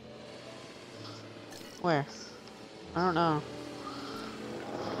 Where? I don't know.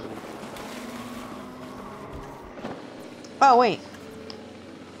 Oh, wait.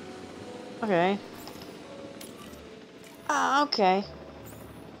 Okay. Ah, okay.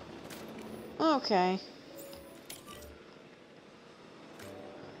 Okay.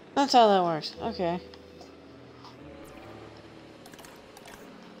 That's how that works. Okay.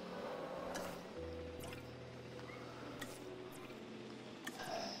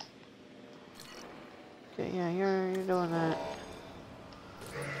 Okay, yeah, you're doing that.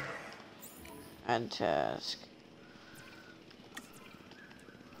 Add task.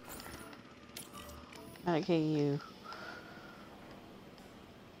 Medicate you.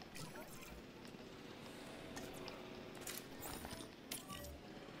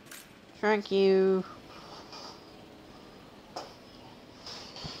 Shrink you.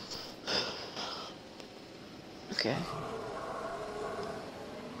 Okay.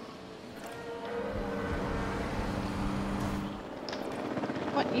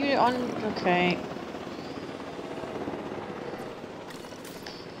 What you on? Okay.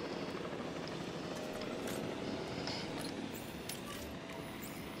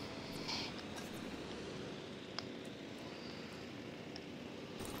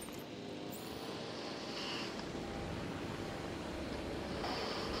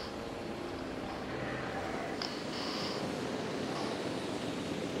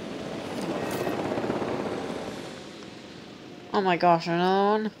 Oh my gosh,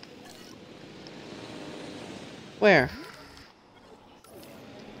 another one? Where?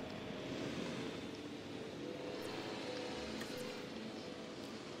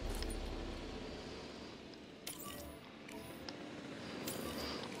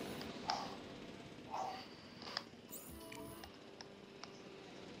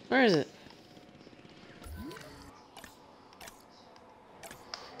 Where is it?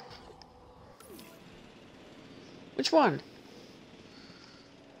 Which one?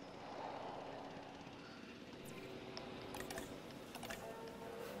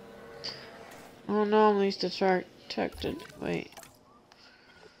 Oh no, I'm least detected. Wait.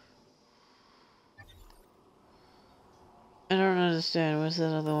 I don't understand. What's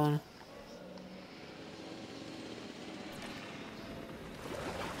that other one?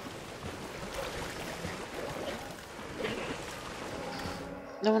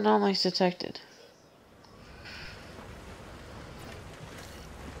 No anomalies detected.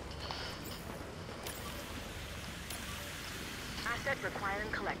 Asset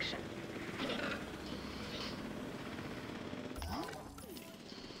requiring collection.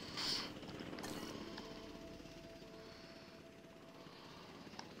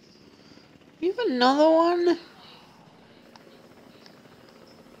 You have another one?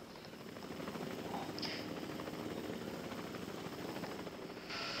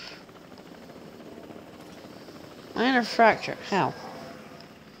 Minor fracture. How?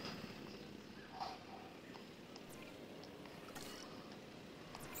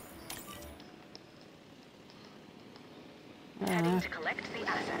 Heading to collect the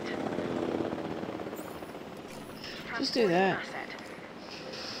asset. Just do that. Asset.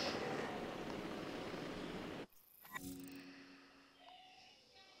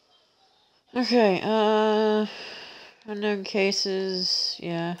 Okay, unknown cases,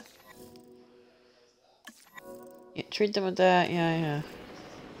 yeah. Yeah, treat them with that, yeah.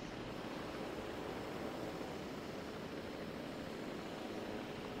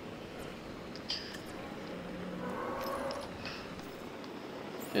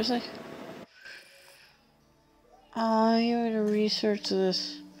 Seriously? Oh, you want to research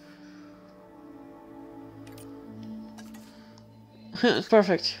this.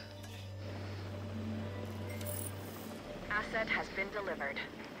 Perfect. Asset has been delivered.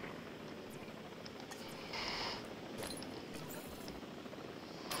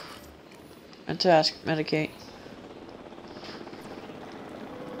 A task, medicate.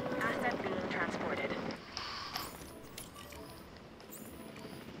 Asset being transported.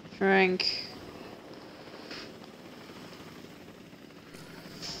 Drink.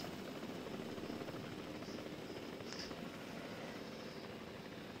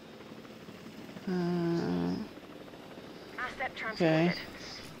 Asset transported. Okay.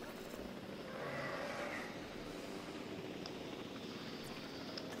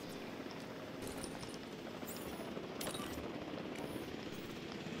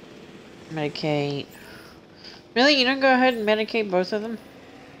 Medicate. Really? You don't go ahead and medicate both of them?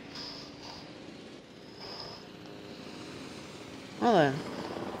 Well then.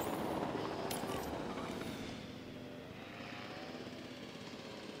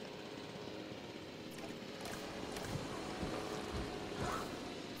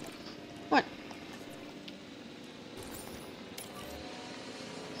 What?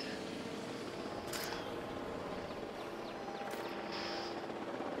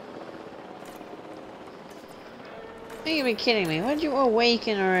 You gotta be kidding me. Why'd you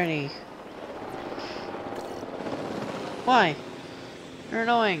awaken already? Why? You're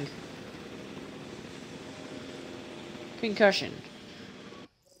annoying. Concussion.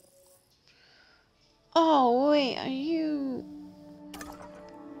 Oh, wait, are you...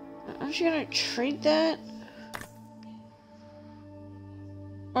 Aren't you gonna treat that?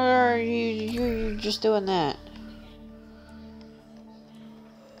 Or are you just doing that?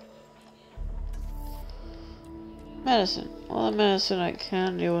 Medicine. Well, the medicine I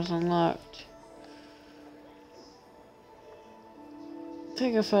can do was unlocked.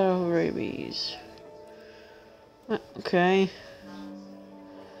 Take a photo of rabies. Okay.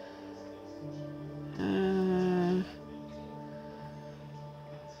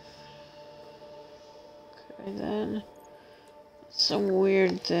 Okay then. Some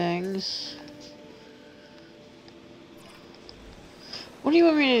weird things. What do you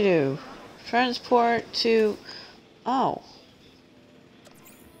want me to do? Transport to... Oh.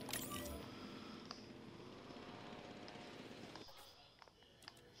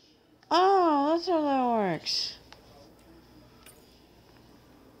 Oh, that's how that works.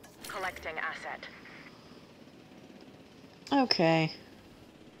 Collecting asset. Okay.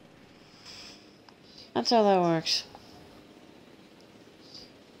 That's how that works.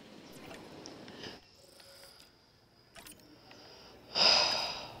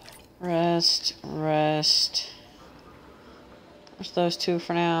 Rest, rest. There's those two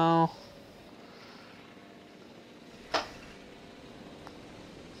for now.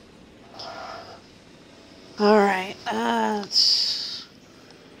 Alright, that's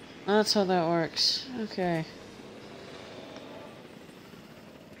how that works. Okay.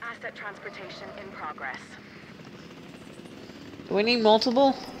 Asset transportation in progress. Do we need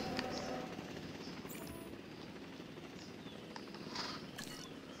multiple?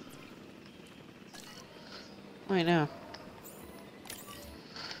 Wait, no.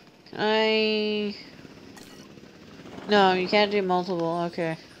 Can I... No, you can't do multiple,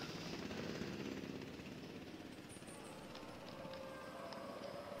 okay.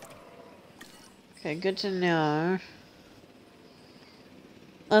 Okay, good to know.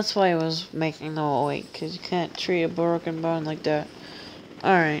 That's why I was making them awake, because you can't treat a broken bone like that.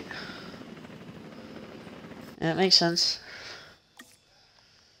 Alright. That makes sense.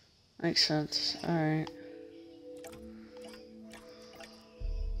 Makes sense. Alright.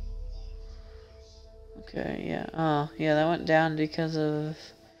 Okay, yeah. Oh, yeah, that went down because of...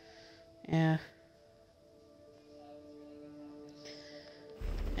 Yeah.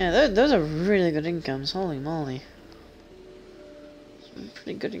 Yeah, those are really good incomes. Holy moly. Some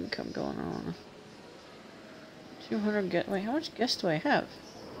pretty good income going on. 200 get. Wait, how much gas do I have?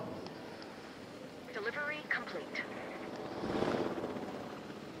 Delivery complete.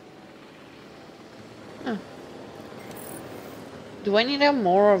 Huh. Do I need to have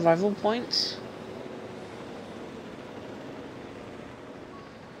more revival points?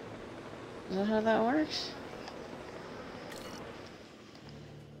 Is that how that works?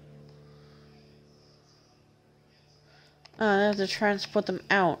 Oh, I have to transport them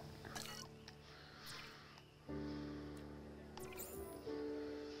out.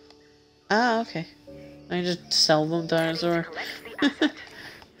 Ah, okay. I just sell them, dinosaur.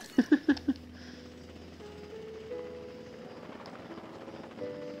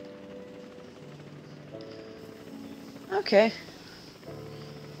 Okay.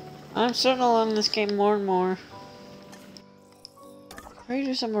 I'm starting to learn this game more and more. Probably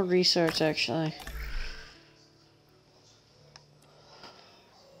do some more research, actually.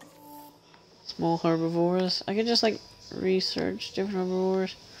 Small herbivores. I could just, like, research different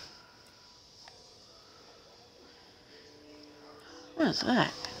herbivores. What is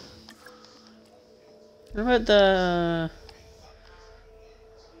that? What about the...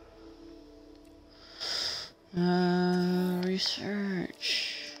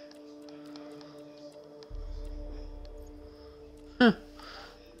 research. Huh.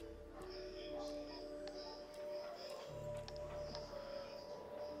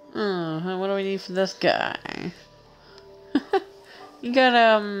 Oh, what do we need for this guy? You got,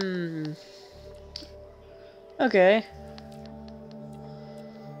 okay.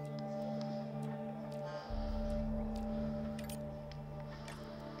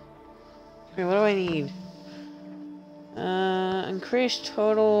 Wait, what do I need? Increase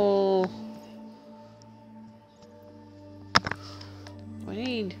total... What do I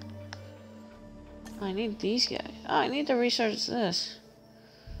need? Oh, I need these guys. Oh, I need to research this.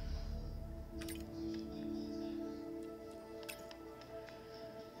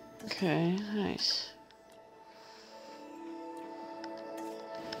 Okay, nice.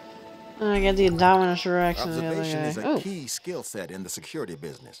 Oh, I got the Indominus Rex and the other Observation guy. is a Oh. key skill set in the security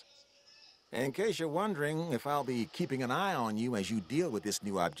business. In case you're wondering if I'll be keeping an eye on you as you deal with this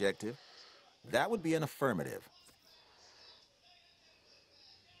new objective, that would be an affirmative.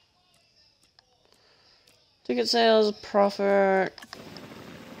 Ticket sales, profit.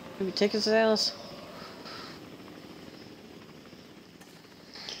 Maybe ticket sales?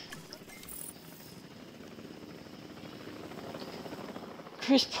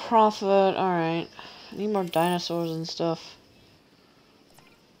 Increase profit, alright. I need more dinosaurs and stuff.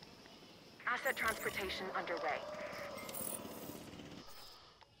 Asset transportation underway.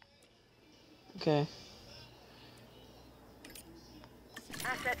 Okay.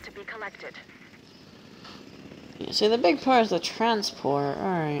 Asset to be collected. Yeah, see, the big part is the transport,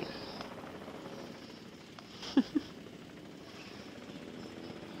 alright.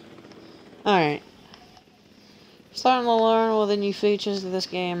 Alright. Starting to learn all the new features of this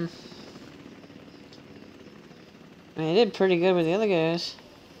game. I mean, I did pretty good with the other guys.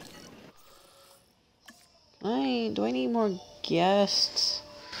 Do I need more guests?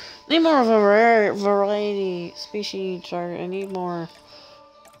 I need more of a rare variety species chart. I need more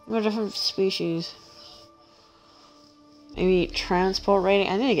different species. Maybe transport rating.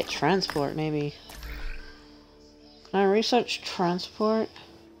 I need to get transport, maybe. Can I research transport?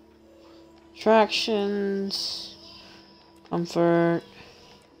 Attractions. Comfort.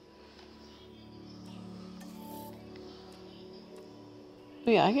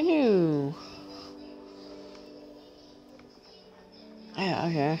 Oh, yeah, I can do... Yeah,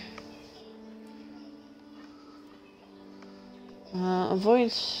 okay.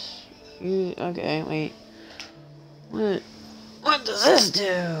 Avoids... You... Okay, wait. What does this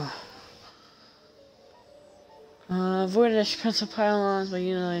do? Avoid expensive pylons by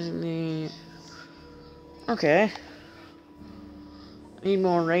utilizing the... Okay. Need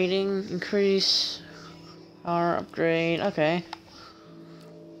more rating, increase, power upgrade, okay.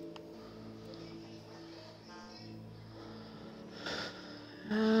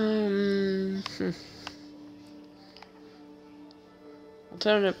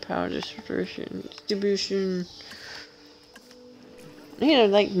 Alternative power distribution. I need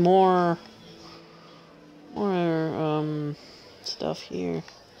like more stuff here.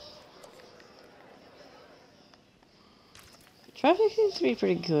 Traffic seems to be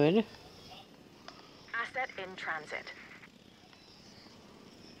pretty good. Asset in transit.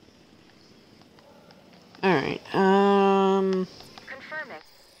 Alright, Confirming.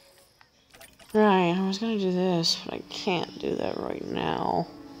 Right, I was gonna do this, but I can't do that right now.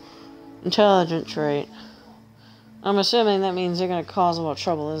 Intelligent trait. I'm assuming that means they're gonna cause a lot of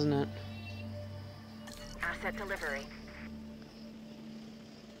trouble, isn't it? Asset delivery.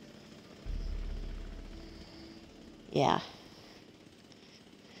 Yeah.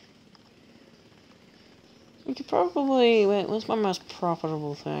 We could probably... Wait, what's my most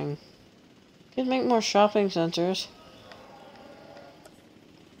profitable thing? Could make more shopping centers.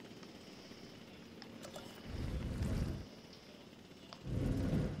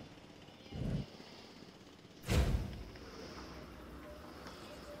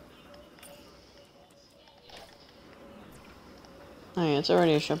 Oh yeah, it's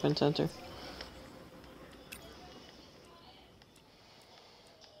already a shopping center.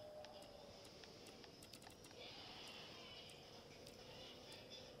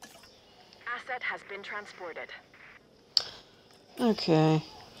 Asset has been transported. Okay.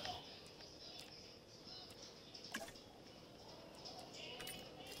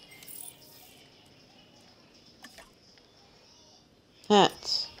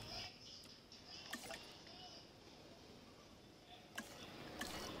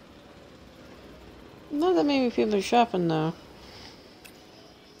 Not that many people are shopping though.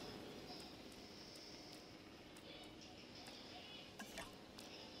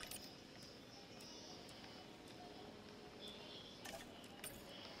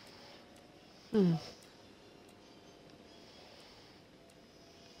 Hmm.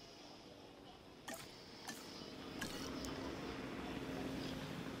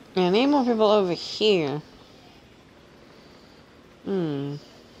 Yeah, I need more people over here. Hmm.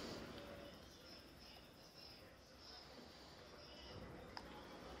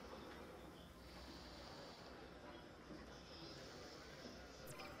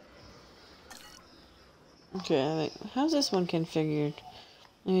 Okay, like, how's this one configured?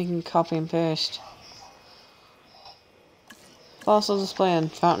 Maybe you can copy and paste. Fossil display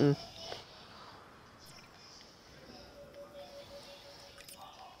and fountain.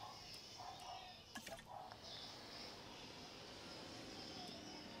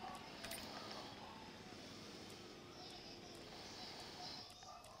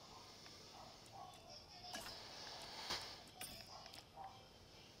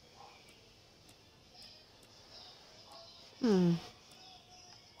 Hmm.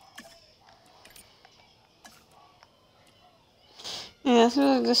 Yeah, I feel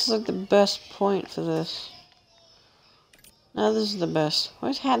like this is like the best point for this. No, this is the best.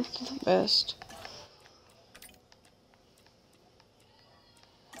 Where's had the best?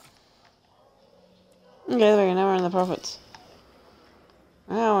 Okay, there we go. Now we're in the profits.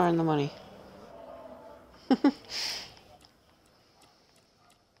 Now we're in the money.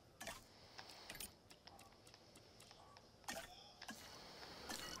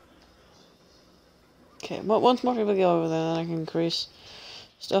 Okay, but once more people go over there, then I can increase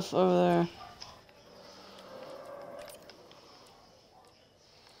stuff over there.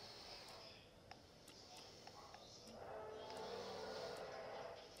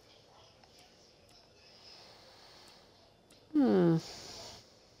 Hmm.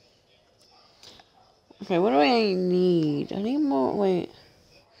 Okay, what do I need? I need more. Wait.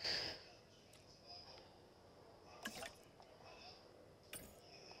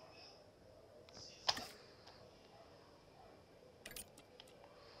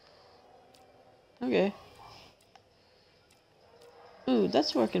 Okay. Ooh,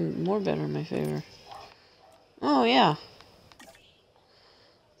 that's working more better in my favor. Oh, yeah.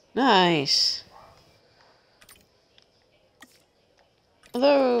 Nice.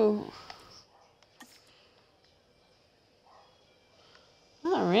 Although...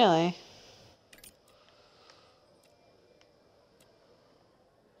 Not really.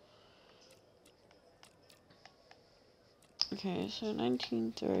 Okay, so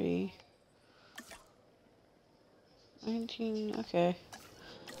 1930. 19... Okay.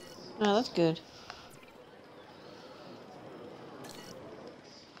 No, that's good.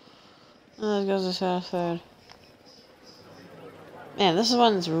 Oh, those guys are satisfied. Man, this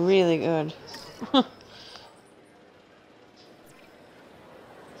one's really good.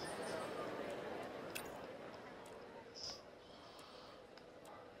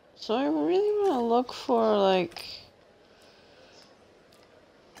 So I really want to look for, like...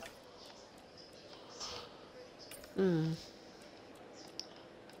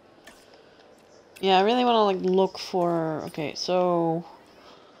 Yeah, I really want to, like, look for... Okay, so...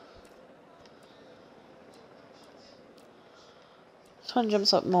 This one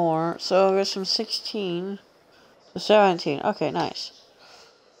jumps up more. So it goes from 16 to 17. Okay, nice.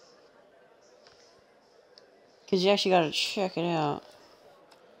 Because you actually got to check it out.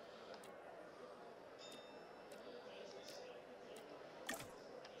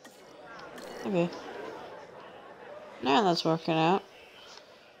 Okay. Now that's working out.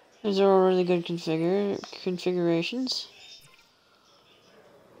 These are all really good configurations.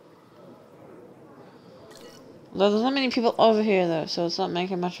 Though there's not many people over here though, so it's not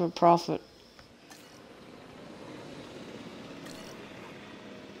making much of a profit.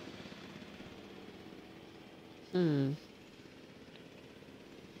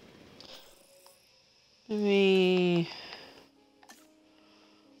 Maybe...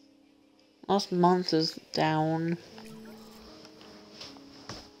 Last month is down.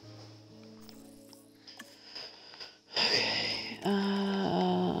 Okay,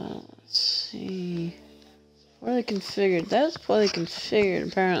 let's see. Poorly configured. That's poorly configured,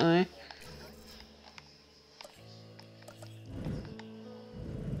 apparently.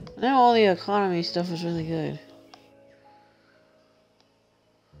 Now all the economy stuff is really good.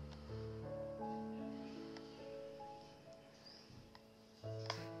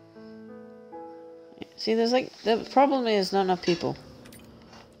 See, there's like, the problem is not enough people.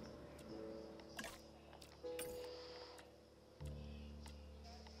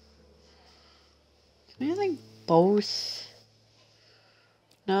 Maybe like both.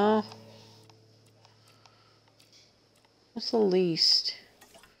 No. What's the least?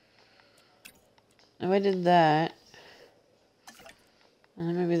 If I did that, and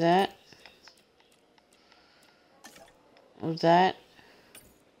then maybe that, or that.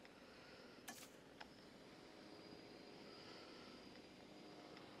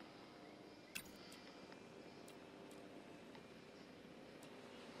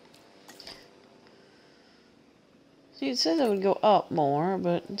 See, it says it would go up more,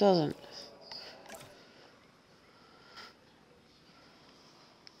 but it doesn't.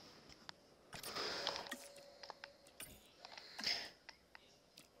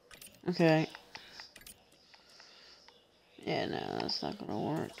 Okay. Yeah, no, that's not gonna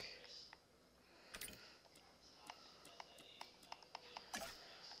work.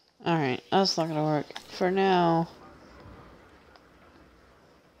 Alright, that's not gonna work. For now.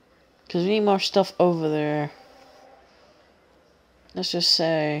 Because we need more stuff over there. Let's just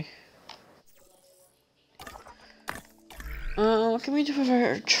say... what can we do for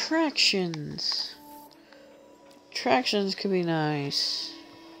our attractions? Attractions could be nice.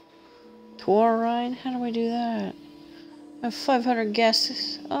 Tour ride? How do I do that? I have 500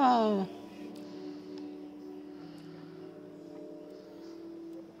 guests. Oh.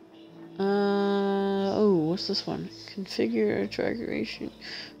 Oh, what's this one? Configure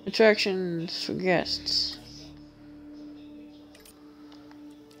attractions for guests.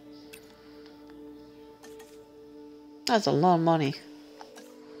 That's a lot of money.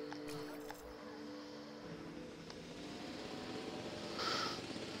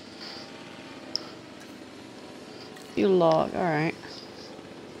 You log, alright.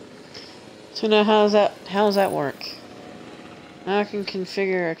 So now how does that work? Now I can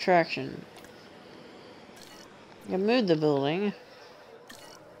configure attraction. I can move the building.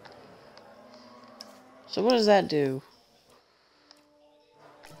 So what does that do?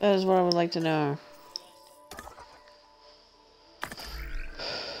 That is what I would like to know.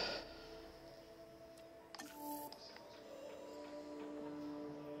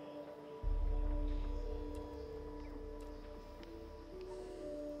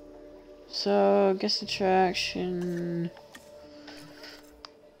 So, guest attraction.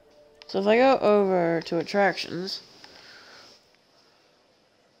 So if I go over to attractions.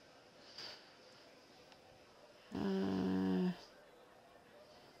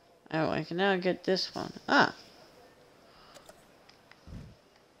 Oh, I can now get this one. Ah.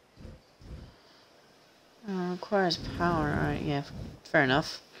 Requires power. Alright, yeah, fair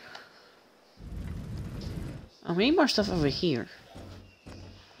enough. Oh, we need more stuff over here.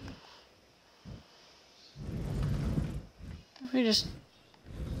 If we just...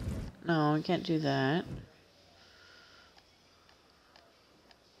 No, we can't do that.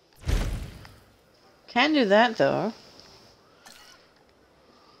 Can do that, though.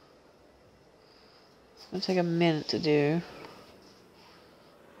 It's gonna take a minute to do.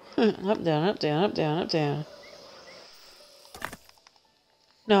 Up, down, up, down, up, down, up, down.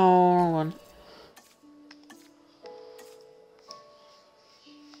 No, wrong one.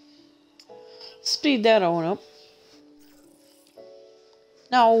 Speed that on up.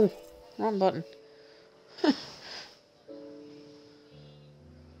 No, wrong button.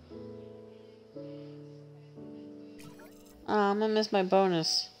 I'm gonna miss my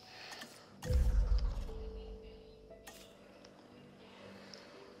bonus.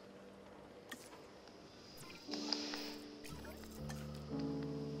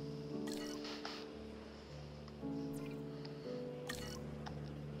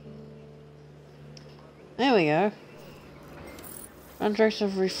 There we go. Contracts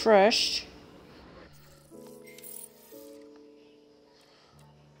have refreshed.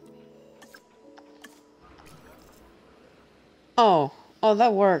 Oh. Oh,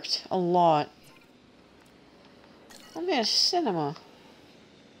 that worked a lot. Oh man, cinema.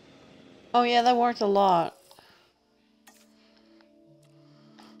 Oh yeah, that worked a lot.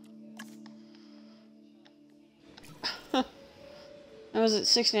 I was at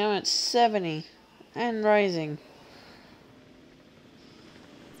 60, now I'm at 70. And rising.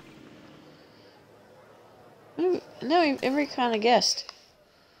 No, every kind of guest.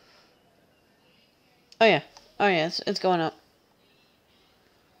 Oh yeah. Oh yeah, it's going up.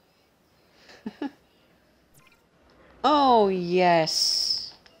 Oh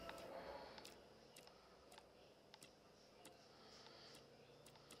yes.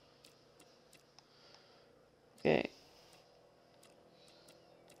 Okay.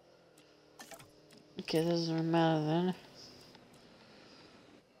 Okay, this doesn't matter then.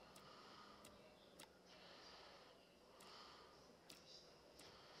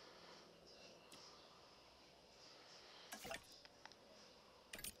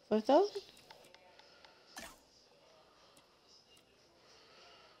 5,000?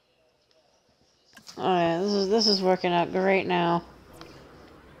 Oh yeah, this is working out great now.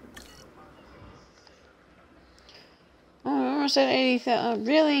 Oh, I almost said 80,000.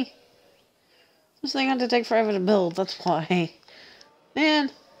 Really? This thing had to take forever to build, that's why.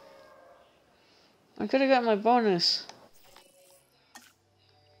 Man! I could have got my bonus.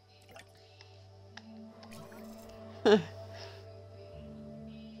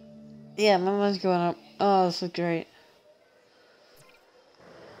 Yeah, my money's going up. Oh, this is great.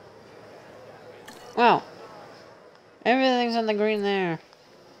 Wow. Everything's in the green there.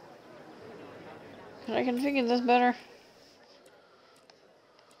 Can I configure this better?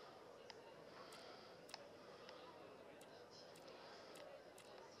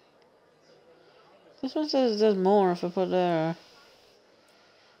 This one says it does more if I put there.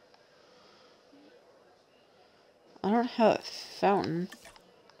 I don't have a fountain.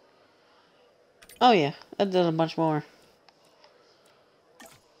 Oh yeah, that does a bunch more.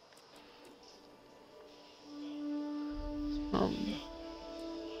 I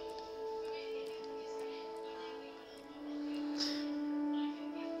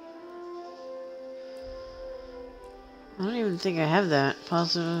don't even think I have that.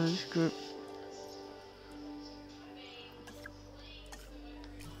 Positive group.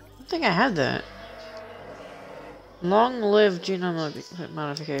 I don't think I had that. Long-lived genome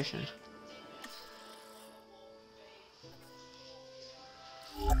modification.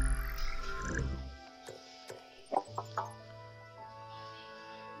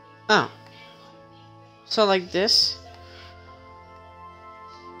 Oh. So like this?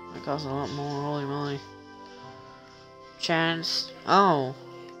 That costs a lot more, holy moly. Chance. Oh.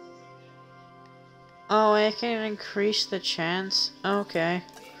 Oh, I can increase the chance? Okay.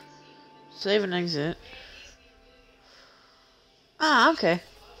 Save and exit. Ah, okay.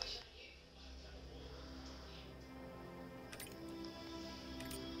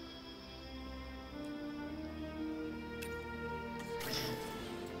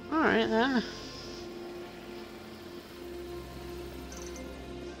 Alright then.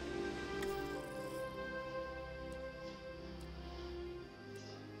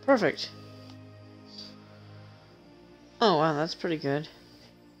 Perfect. Oh wow, that's pretty good.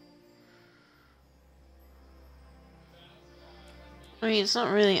 I mean, it's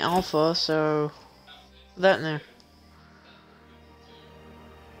not really alpha, so... that in there.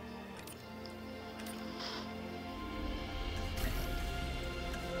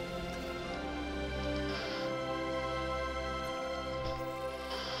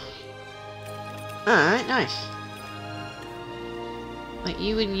 Alright, nice. Let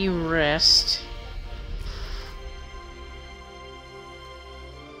you and you rest.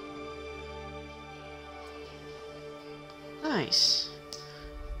 Nice.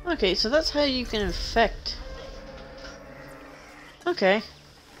 Okay, so that's how you can affect... Okay.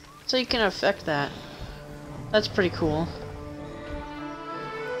 So you can affect that. That's pretty cool.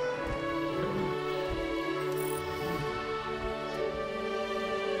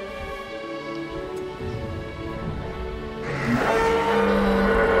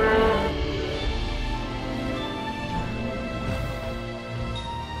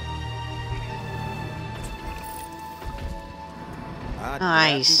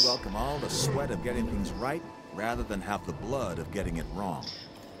 Nice. You welcome all the sweat of getting things right rather than have the blood of getting it wrong.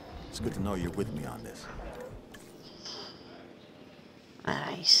 It's good to know you're with me on this.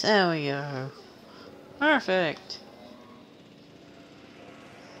 Nice. There we go. Perfect.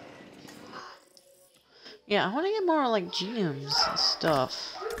 Yeah, I want to get more like genomes and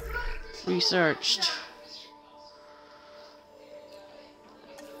stuff researched.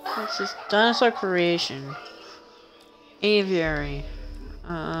 What's this? Dinosaur creation. Aviary.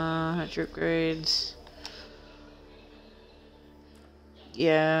 Retrogrades.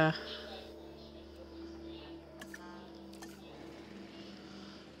 Yeah.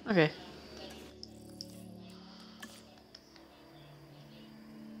 Okay.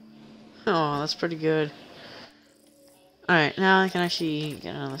 Oh, that's pretty good. Alright, now I can actually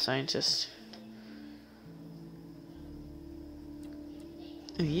get another scientist.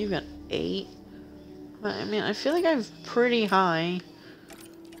 Oh, you got 8? But, I mean, I feel like I'm pretty high.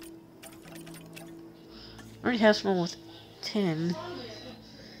 I already have someone with 10.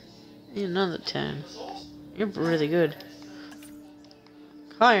 Need another 10. You're really good.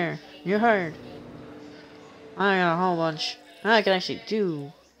 Higher. You're hired. I got a whole bunch. I can actually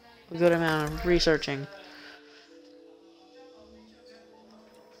do a good amount of researching.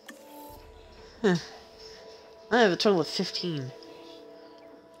 Huh. I have a total of 15.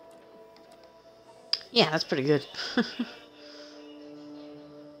 Yeah, that's pretty good.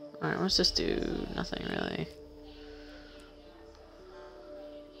 Alright, what's this do? Nothing really.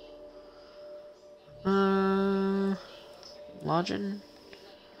 Lodging?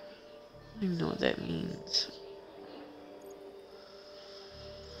 I don't even know what that means.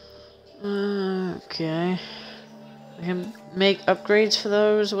 Okay. I can make upgrades for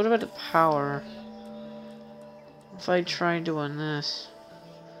those. What about the power? If I try doing this.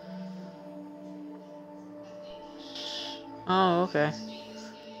 Oh, okay.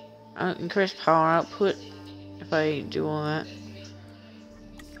 I'll increase power output if I do all that.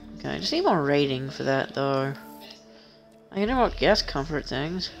 Okay, I just need more rating for that though. I can do more guest comfort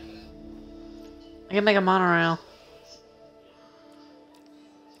things. I can make a monorail.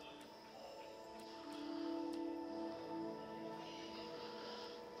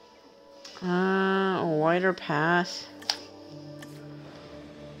 A wider path.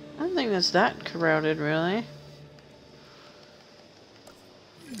 I don't think that's that crowded, really.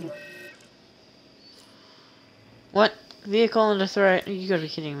 What? Vehicle under threat? You gotta be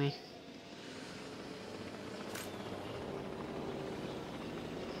kidding me.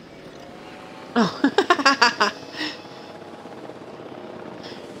 Oh.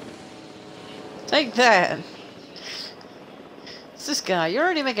 Take that. It's this guy. You're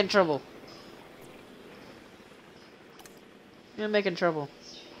already making trouble. You're making trouble.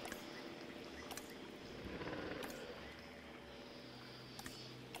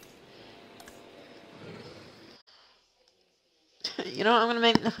 You know what I'm gonna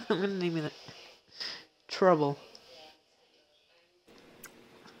make? I'm gonna name it Trouble.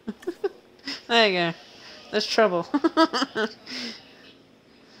 There you go. There's trouble.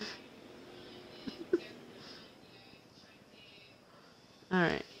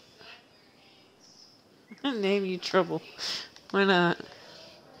 Alright. I'm gonna name you Trouble. Why not?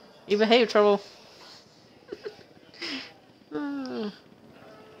 You behave, Trouble.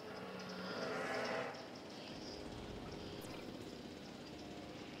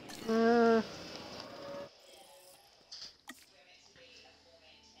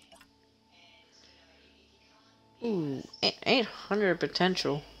 Ooh, 800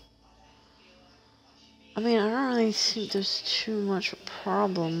 potential. I mean, I don't really think there's too much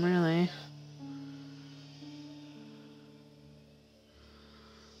problem, really.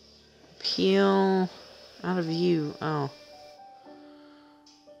 Appeal. Out of view. Oh.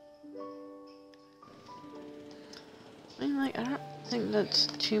 I mean, like, I don't think that's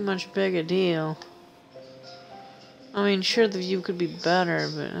too much big a deal. I mean, sure, the view could be better,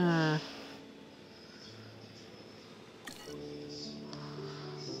 but,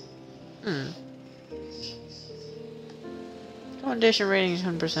 Accommodation rating is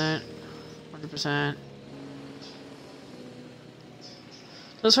 100%. 100%.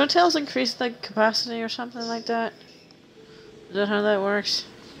 Does hotels increase the capacity or something like that? Is that how that works?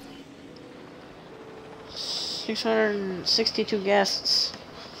 662 guests.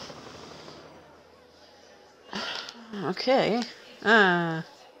 Okay. Alright.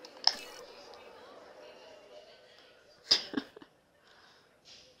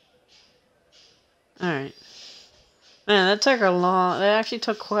 Man, that took a long. That actually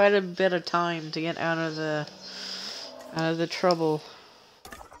took quite a bit of time to get out of the trouble.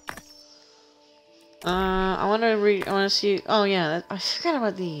 I want to see. Oh yeah, I forgot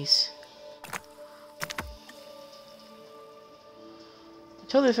about these. I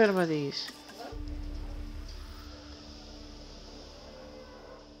totally forgot about these.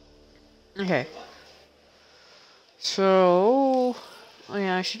 Okay. So, oh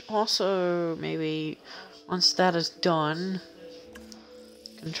yeah, I should also maybe, once that is done,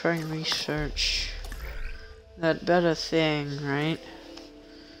 I can try and research that better thing, right?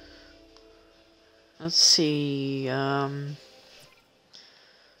 Let's see, okay,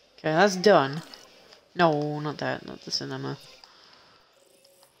 that's done. No, not that, not the cinema.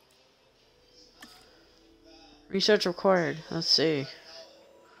 Research required, let's see.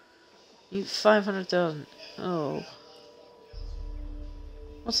 Need 500,000. Oh.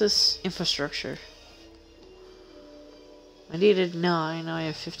 What's this infrastructure? I needed 9, now I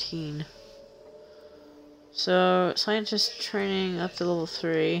have 15. So, scientist training up to level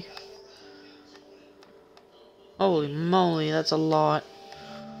 3. Holy moly, that's a lot.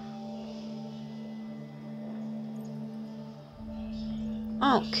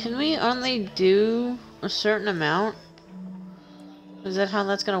 Oh, can we only do a certain amount? Is that how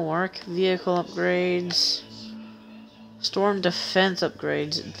that's gonna work? Vehicle upgrades. Storm defense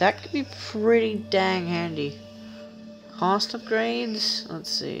upgrades. That could be pretty dang handy. Cost upgrades? Let's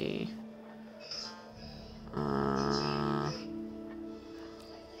see.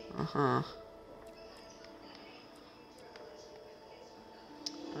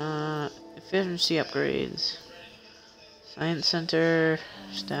 Efficiency upgrades. Science center,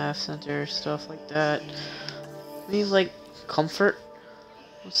 staff center, stuff like that. Maybe like comfort.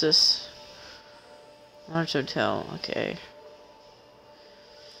 What's this? Large hotel. Okay.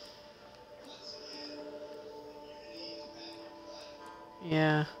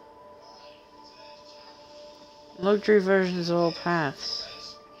 Yeah. Luxury versions of all paths.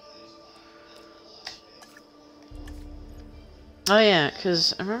 Oh yeah,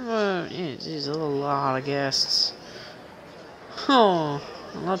 because I remember, yeah, geez, a lot of guests. Oh,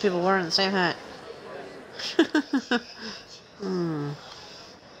 a lot of people wearing the same hat. Hmm.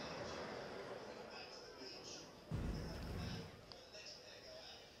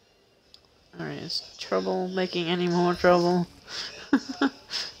 Alright, is trouble making any more trouble?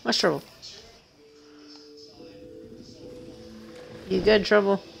 Much trouble. You good,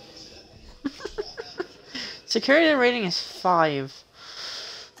 trouble? Security rating is 5.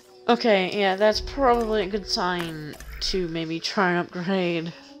 Okay, yeah, that's probably a good sign to maybe try and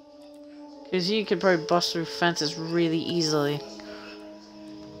upgrade. Because you could probably bust through fences really easily.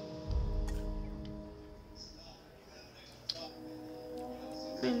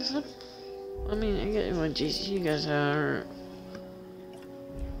 I mean, it's not... I mean, I get what you guys are...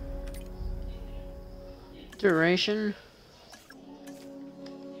 Duration?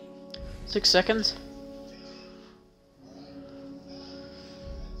 6 seconds?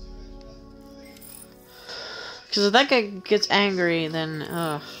 Because if that guy gets angry, then,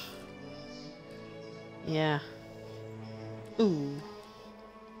 yeah. Ooh.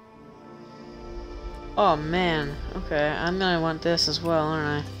 Oh, man. Okay, I'm gonna want this as well,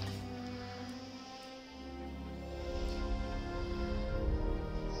 aren't I?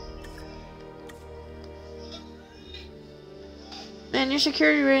 Man, your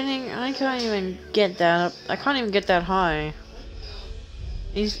security rating, I can't even get that up. I can't even get that high.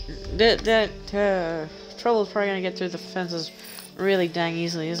 Trouble's probably gonna get through the fences really dang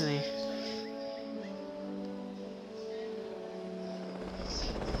easily, isn't he?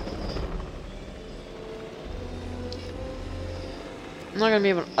 I'm not gonna be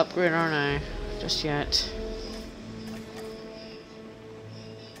able to upgrade, aren't I? Just yet.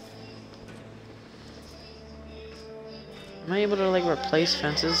 Am I able to, like, replace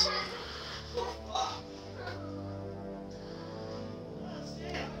fences?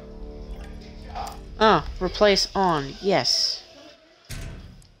 Oh, replace on. Yes.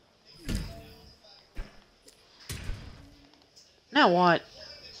 Now what?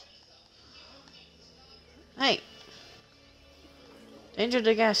 Hey. Danger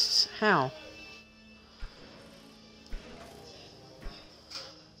to guests. How?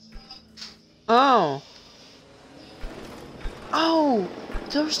 Oh. Oh!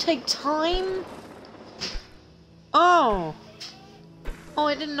 Those take time? Oh! Oh,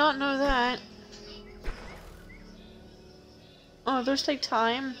 I did not know that. Oh, those take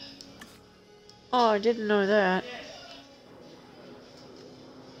time? Oh, I didn't know that.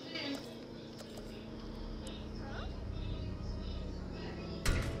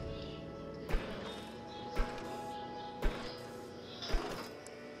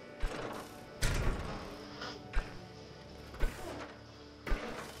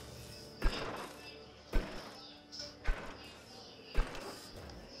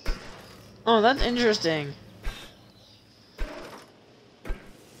 Oh, that's interesting.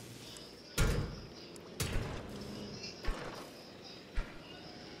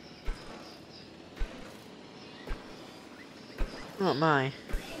 Oh my.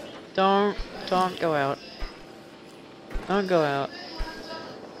 Don't go out. Don't go out.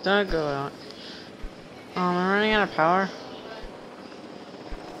 Don't go out. I'm running out of power.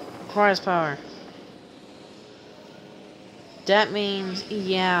 Requires power. That means,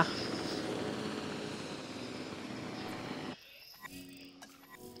 yeah.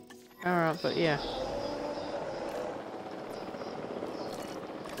 Power output, yeah.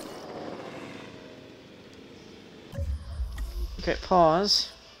 Okay, pause.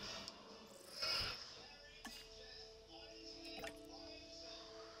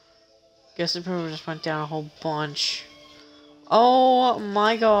 Guess the power just went down a whole bunch. Oh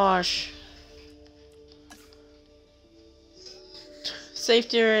my gosh.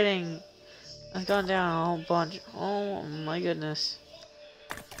 Safety rating has gone down a whole bunch. Oh my goodness.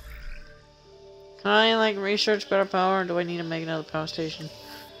 Can I, like, research better power, or do I need to make another power station?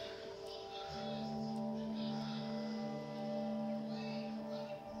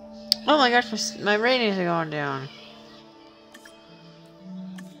 Oh my gosh, my ratings are going down.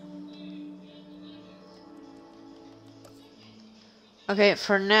 Okay,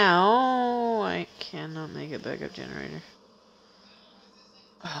 for now, I cannot make a backup generator.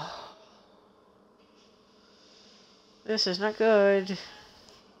 This is not good.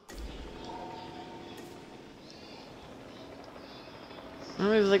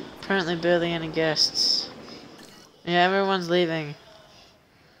 We've like apparently barely any guests. Yeah, everyone's leaving.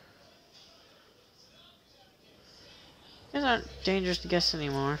 It's not dangerous to guests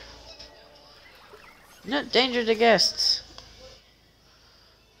anymore. Not danger to guests.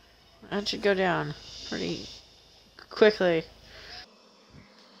 That should go down pretty quickly.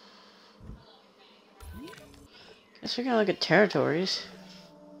 Guess we're gonna look at territories.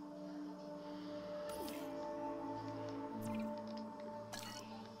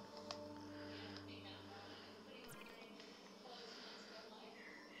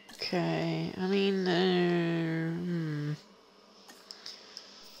 Okay, I mean,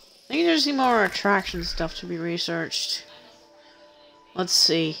 I think there's some more attraction stuff to be researched. Let's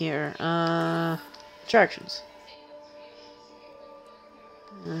see here. Attractions.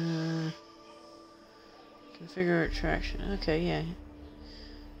 Configure attraction. Okay, yeah.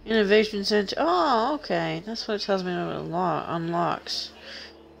 Innovation Center. Oh, okay. That's what it tells me what it unlocks.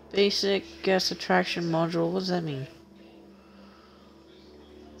 Basic guest attraction module. What does that mean?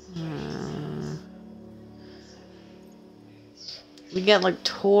 We get like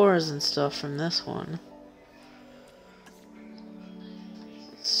tours and stuff from this one.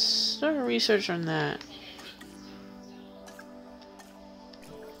 Let's start a research on that.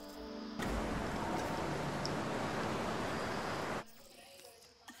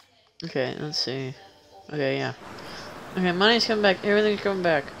 Okay, let's see. Okay, yeah. Okay, money's coming back. Everything's coming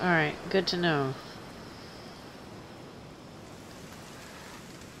back. Alright, good to know.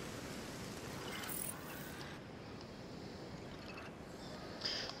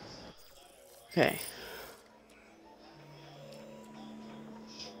 Okay.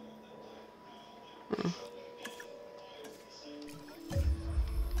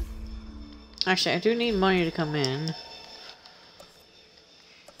 Actually, I do need money to come in.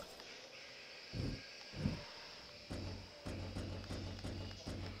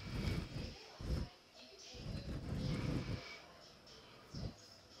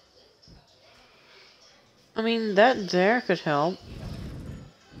 I mean, that there could help.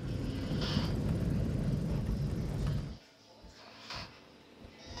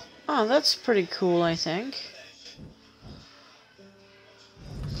 Oh, that's pretty cool, I think.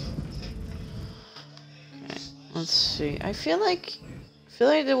 Okay, let's see. I feel like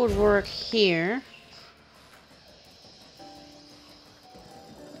it would work here.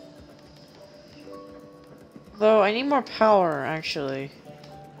 Though I need more power, actually.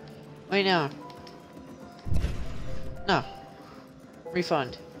 Wait, no. No.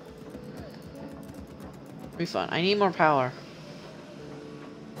 Refund. Refund. I need more power.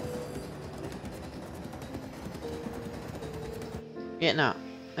 Yeah, no.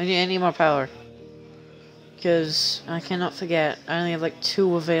 I need more power. Because I cannot forget, I only have like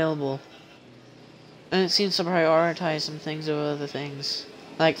 2 available. And it seems to prioritize some things over other things.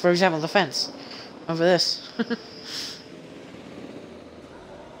 Like, for example, the fence. Over this.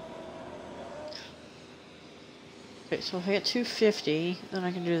 Okay, so if I get 250, then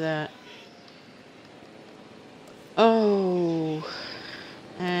I can do that. Oh.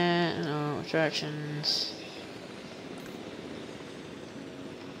 And, no, attractions.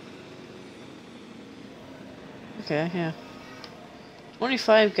 Okay, yeah.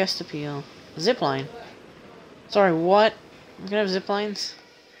 25 guest appeal. Zipline. Sorry, what? We're gonna have ziplines?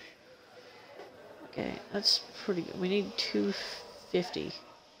 Okay, that's pretty good. We need 250.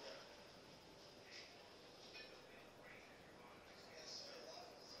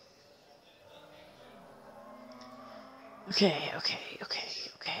 Okay.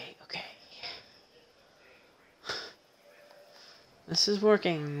 This is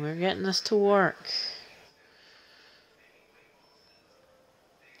working. We're getting this to work.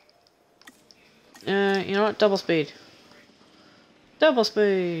 You know what? Double speed. Double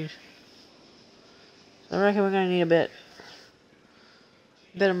speed! I reckon we're gonna need a bit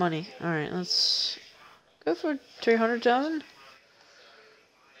of money. Alright, let's go for 300,000?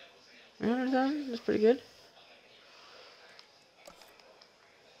 300,000? That's pretty good.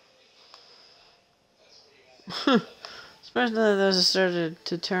 Surprised none of those have started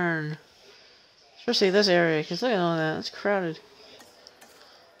to turn. Especially this area, because look at all that. It's crowded.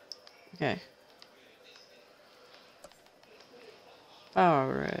 Okay.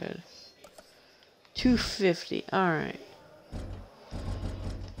 Power red. 250. Alright.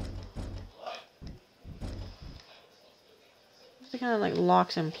 It kind of like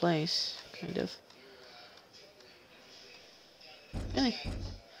locks in place. Kind of. Really?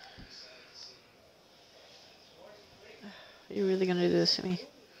 Are you really gonna do this to me?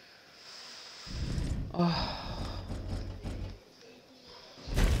 Oh.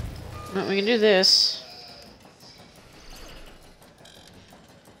 Well, we can do this.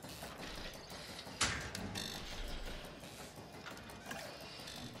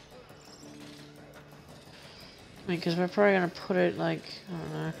 I mean, because we're probably gonna put it like, I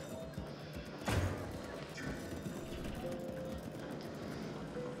don't know.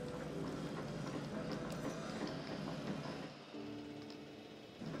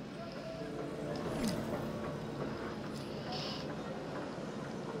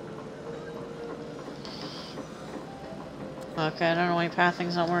 Okay, I don't know why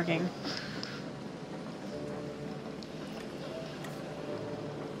pathing's not working.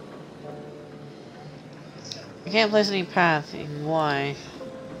 I can't place any pathing. Why?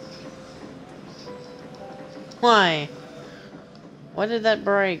 Why? Why did that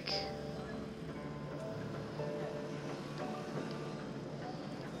break?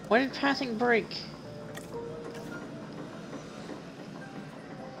 Why did pathing break?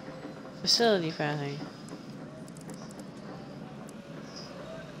 Facility pathing.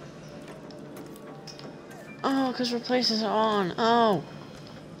 Oh, because replace is on. Oh.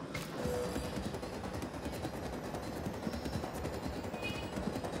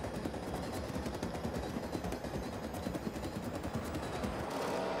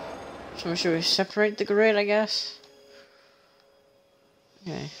 So should we separate the grid, I guess?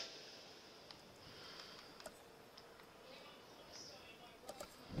 Okay.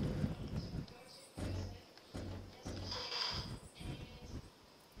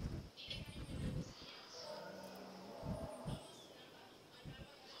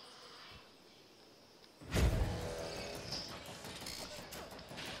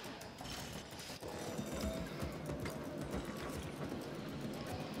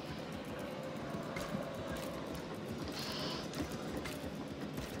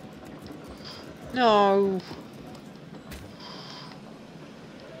 No.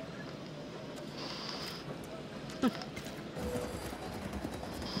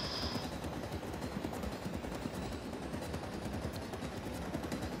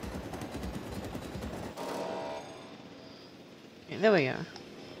 Okay, there we go.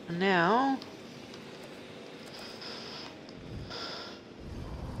 And now...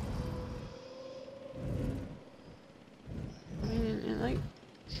 I mean, it like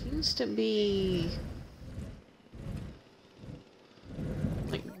seems to be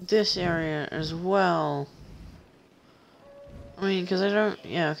like this area as well. I mean, because I don't...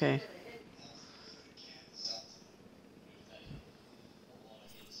 Yeah, okay.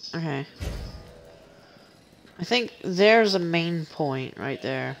 Okay. I think there's a main point right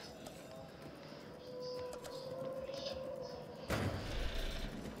there.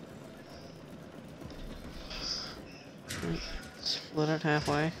 Split it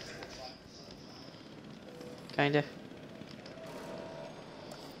halfway. Kinda.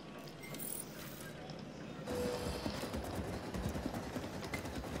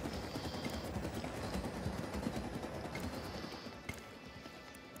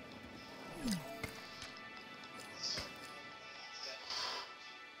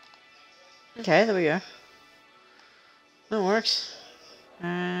 Okay, there we go. That works.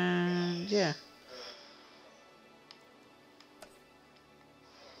 And yeah.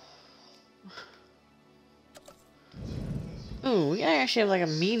 Ooh, we actually have like a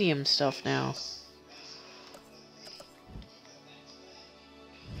medium stuff now.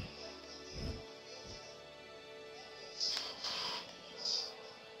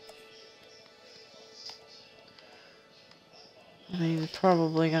 I mean,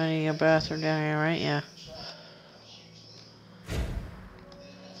 probably gonna need a bathroom down here, right? Yeah.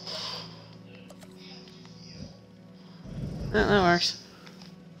 That works.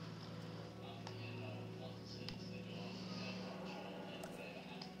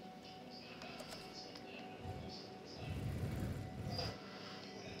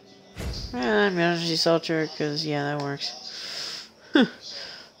 And emergency shelter, because, yeah, that works.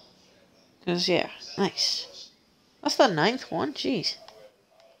 Because, yeah, nice. That's the 9th one? Jeez.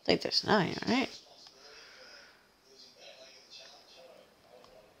 I think there's 9, right?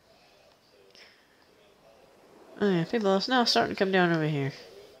 Oh, yeah, people are now starting to come down over here.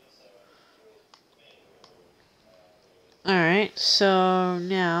 Alright, so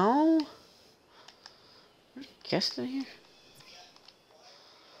now... There's a guest in here?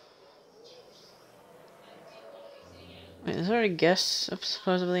 Wait, there's already guests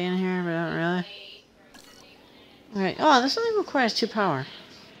supposedly in here, but not really. Alright, oh, this only requires 2 power.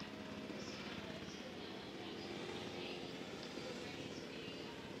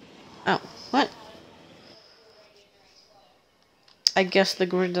 Oh, what? I guess the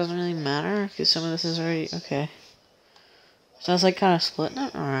grid doesn't really matter, because some of this is already... Okay. So it's like kind of splitting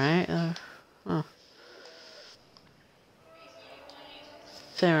it? Alright. Huh.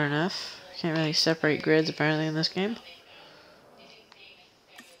 Fair enough. Can't really separate grids apparently in this game.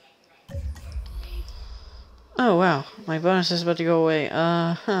 Oh wow, my bonus is about to go away.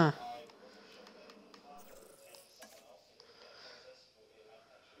 Huh.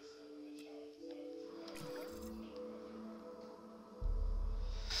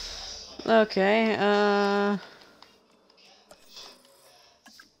 Okay,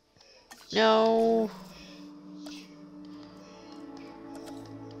 no.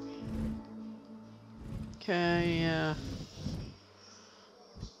 Okay, yeah.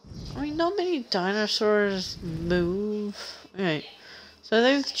 I mean, not many dinosaurs move. Right. So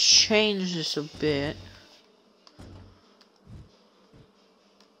they've changed this a bit.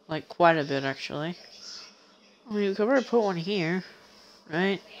 Like, quite a bit, actually. I mean, we could probably put one here,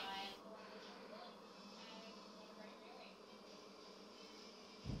 right?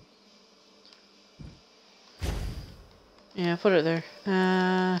 Yeah, put it there.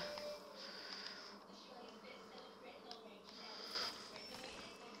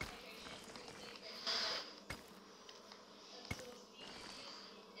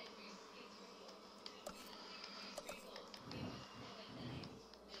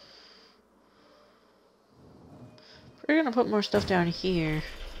 We're gonna put more stuff down here.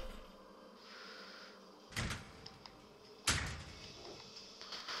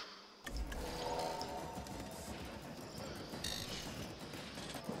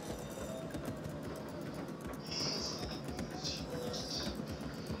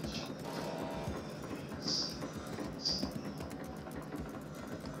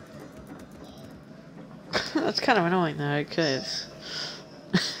 That's kind of annoying though, because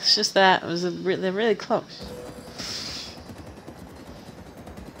it's just that it was they're really close.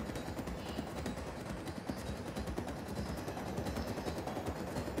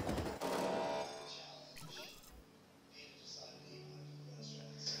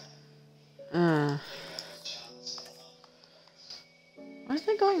 Why is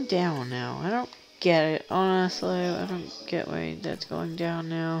that going down now? I don't get it, honestly. I don't get why that's going down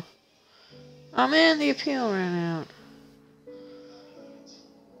now. Oh man, the appeal ran out.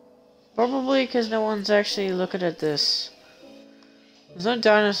 Probably because no one's actually looking at this. There's no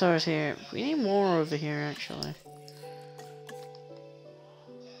dinosaurs here. We need more over here, actually.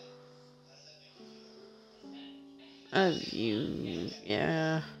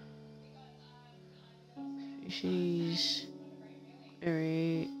 Yeah. Species.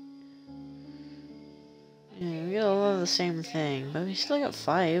 Very... Yeah, we got a lot of the same thing, but we still got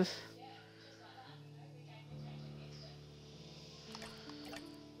 5.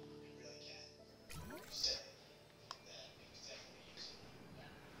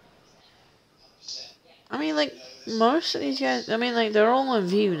 I mean, like, most of these guys, I mean, like, they're all in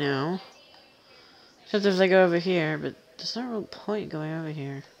view now. Except if they go over here, but there's no real point going over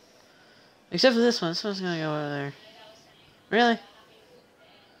here. Except for this one. This one's gonna go over there. Really?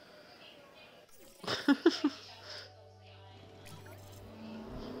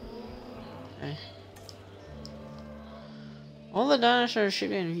 Okay. All the dinosaurs should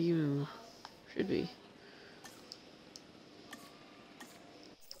be in view. Should be.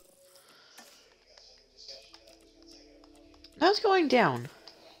 Now it's going down.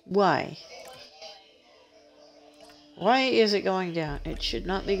 Why? Why is it going down? It should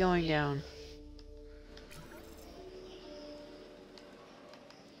not be going down.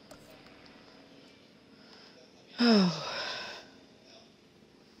 Oh.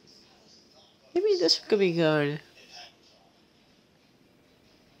 Maybe this could be good.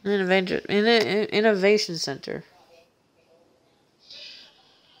 Innovation Center.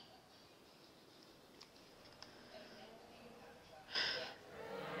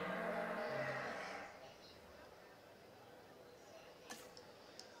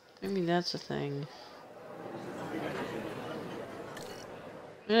 Maybe that's a thing.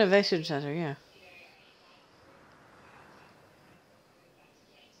 Innovation Center, yeah.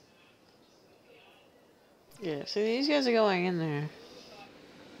 Yeah, so these guys are going in there.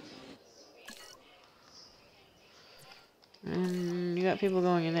 And you got people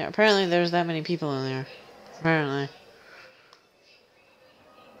going in there. Apparently there's that many people in there. Apparently.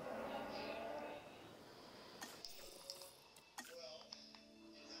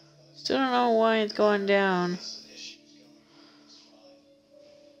 Still don't know why it's going down.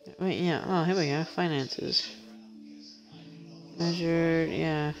 Wait, yeah. Oh, here we go. Finances. Measured,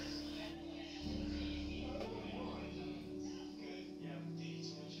 yeah.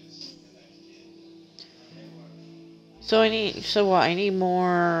 So so what? I need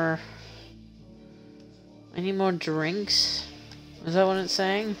more drinks? Is that what it's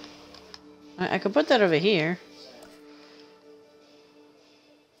saying? I could put that over here.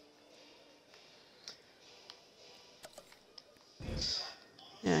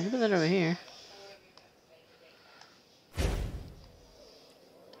 Yeah, I can put that over here.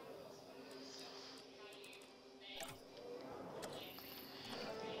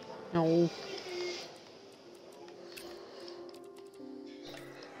 No.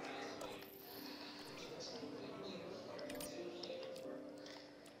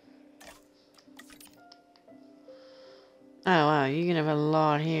 Oh wow, you can have a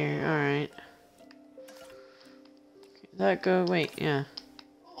lot here. Alright. That go, wait, yeah.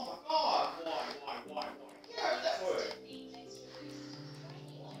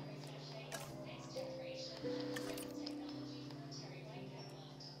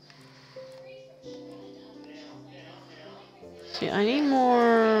 See, I need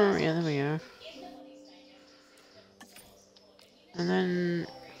more, yeah, there we go. And then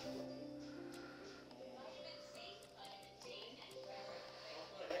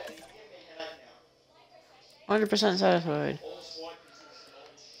 100% satisfied.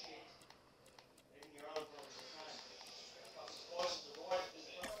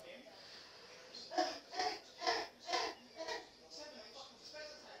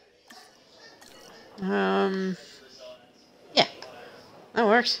 Yeah, that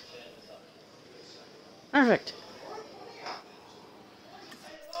works. Perfect.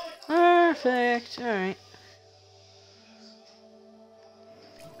 Perfect, alright.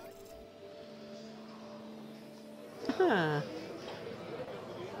 Huh.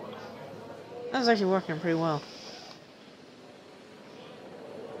 That's actually working pretty well.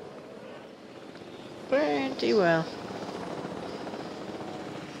 Pretty well.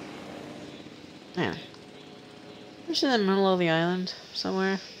 Yeah. Just in the middle of the island,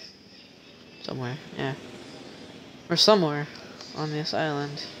 somewhere. Somewhere, yeah. Or somewhere on this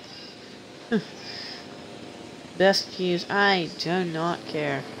island. Best views. I do not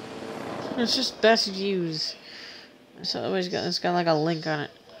care. It's just best views. It's got like a link on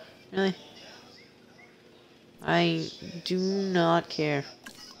it. Really? I do not care.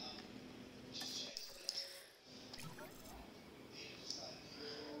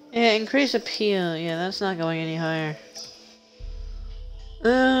 Yeah, increase appeal. Yeah, that's not going any higher.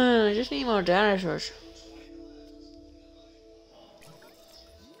 I just need more dinosaurs.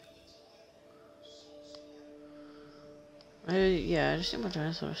 Yeah, I just need more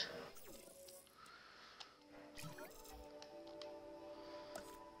dinosaurs.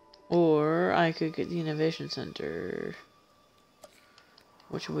 Or I could get the Innovation Center,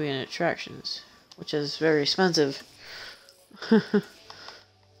 which will be in attractions, which is very expensive. Does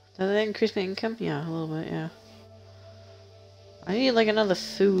that increase my income? Yeah, a little bit, yeah. I need like another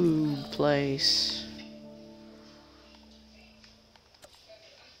food place.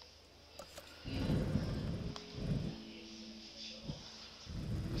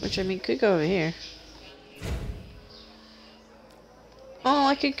 Which, I mean, could go over here. Oh,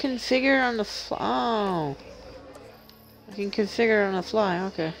 I could configure on the fly. Oh. I can configure on the fly,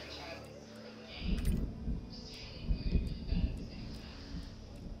 okay.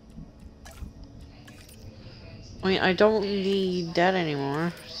 I mean, I don't need that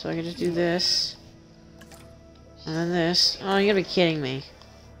anymore, so I can just do this. And then this. Oh, you gotta be kidding me.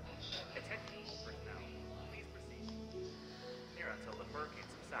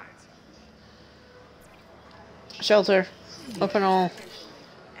 Shelter. Open all.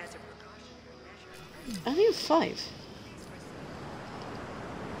 I need 5.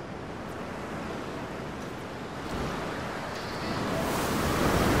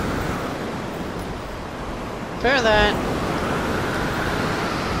 Repair that.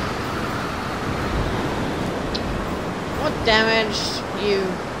 What damaged you?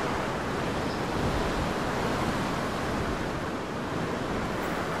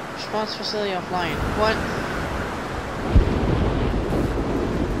 Response facility offline. What?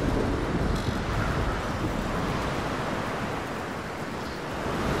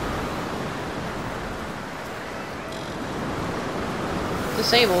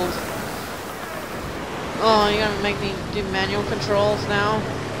 Disabled. Oh, you're gonna make me do manual controls now?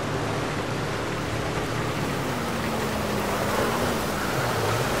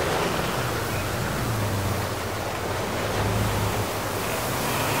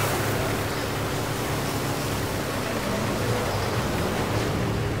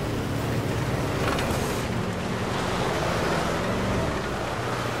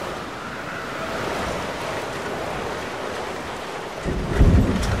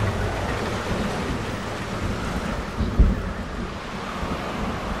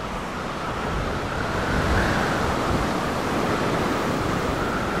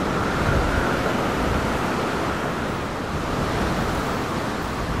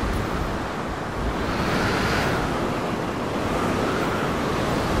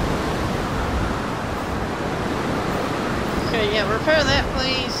 Yeah, repair that,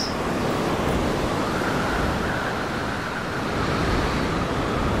 please.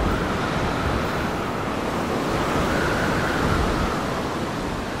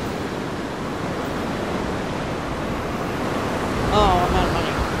 Oh, I'm out of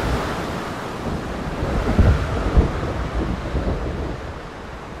money.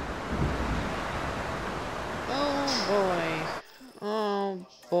 Oh boy. Oh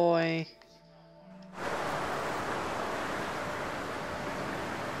boy.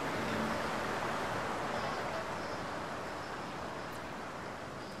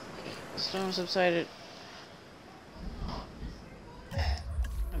 Storm subsided.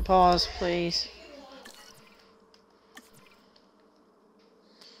 And pause, please.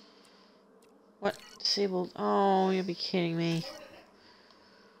 What? Disabled? Oh, you'll be kidding me.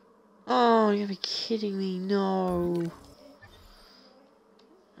 Oh, you'll be kidding me. No.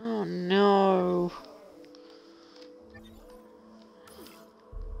 Oh no.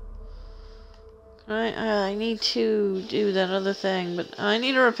 I need to do that other thing, but I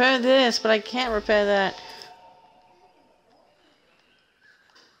need to repair this, but I can't repair that.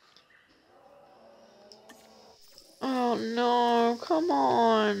 Oh no, come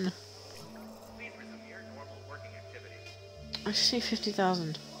on. Please resume your normal working activities. I just need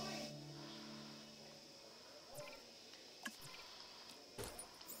 50,000.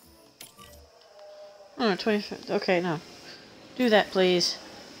 Oh, 25. Okay, no. Do that, please.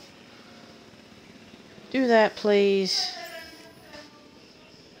 Do that, please.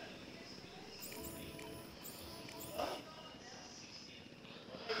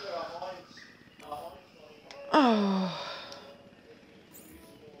 Oh.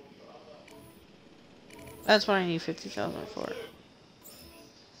 That's what I need 50,000 for.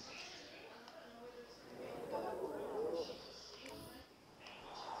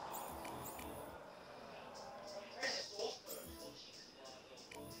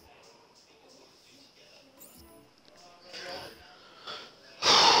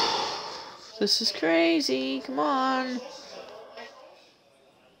 This is crazy. Come on.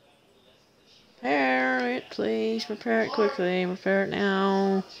 Repair it, please. Repair it quickly. Repair it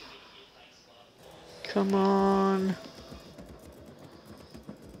now. Come on.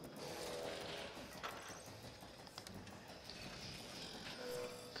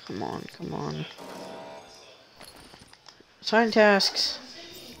 Come on, come on. Assign tasks.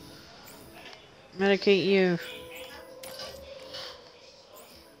 Medicate you.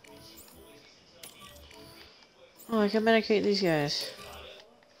 Oh, I can medicate these guys.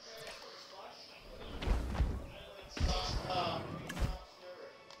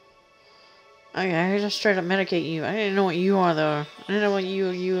 Okay, I just straight up medicate you. I didn't know what you are though. I didn't know what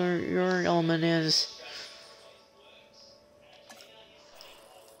your element is.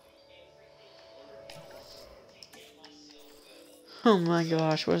 Oh my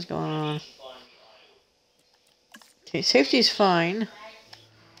gosh, what is going on? Okay, safety's fine.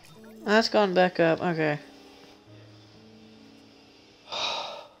 That's gone back up. Okay.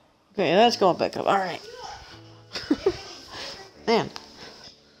 Okay, that's going back up. Alright. Man.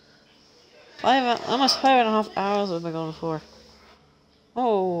 Almost 5.5 hours have been going for.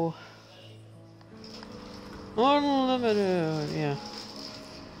 Oh. Unlimited, yeah.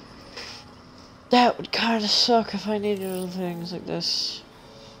 That would kind of suck if I needed other things like this.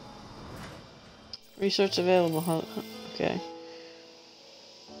 Research available, huh? Okay.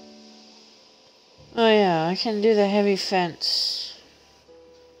 Oh yeah, I can do the heavy fence.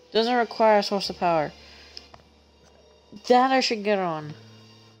 Doesn't require a source of power. That I should get on.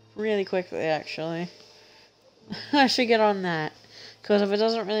 Really quickly, actually. I should get on that. Because if it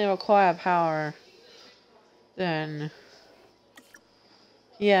doesn't really require power, then...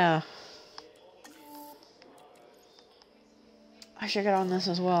 yeah. I should get on this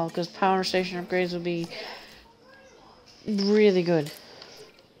as well, because power station upgrades would be really good.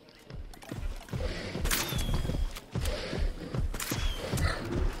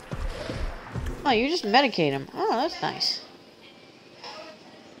 Oh, you just medicate him. Oh, that's nice.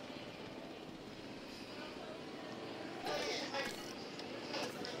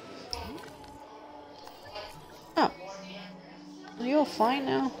 Oh. Are you all fine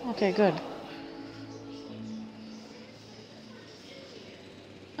now? Okay, good.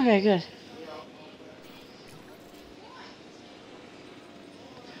 Okay, good.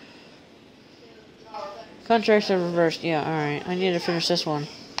 Contracts are reversed. Yeah, alright. I need to finish this one.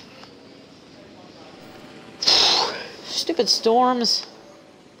 Stupid storms.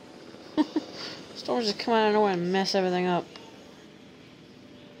 Storms just come out of nowhere and mess everything up.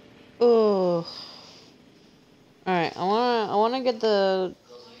 Ugh. Alright, I wanna get the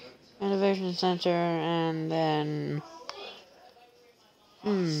innovation center and then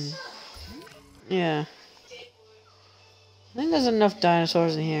Yeah. I think there's enough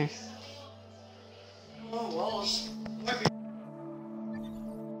dinosaurs in here. Oh, well,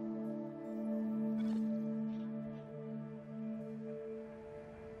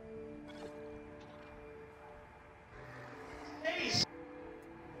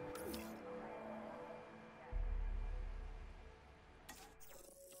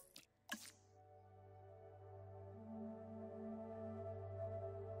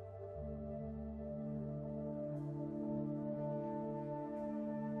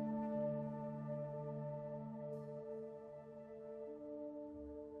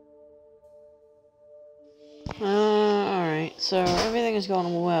 Alright, so everything is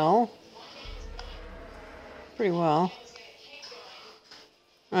going well. Pretty well.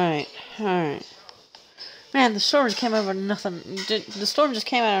 Alright. Man, the storm just came over nothing. The storm just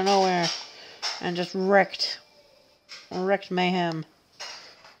came out of nowhere and just wrecked mayhem.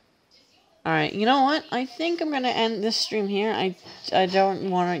 Alright, you know what? I think I'm gonna end this stream here. I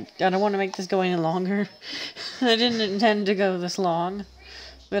don't wanna make this go any longer. I didn't intend to go this long.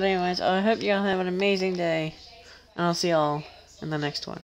 But anyways, I hope you all have an amazing day. And I'll see y'all in the next one.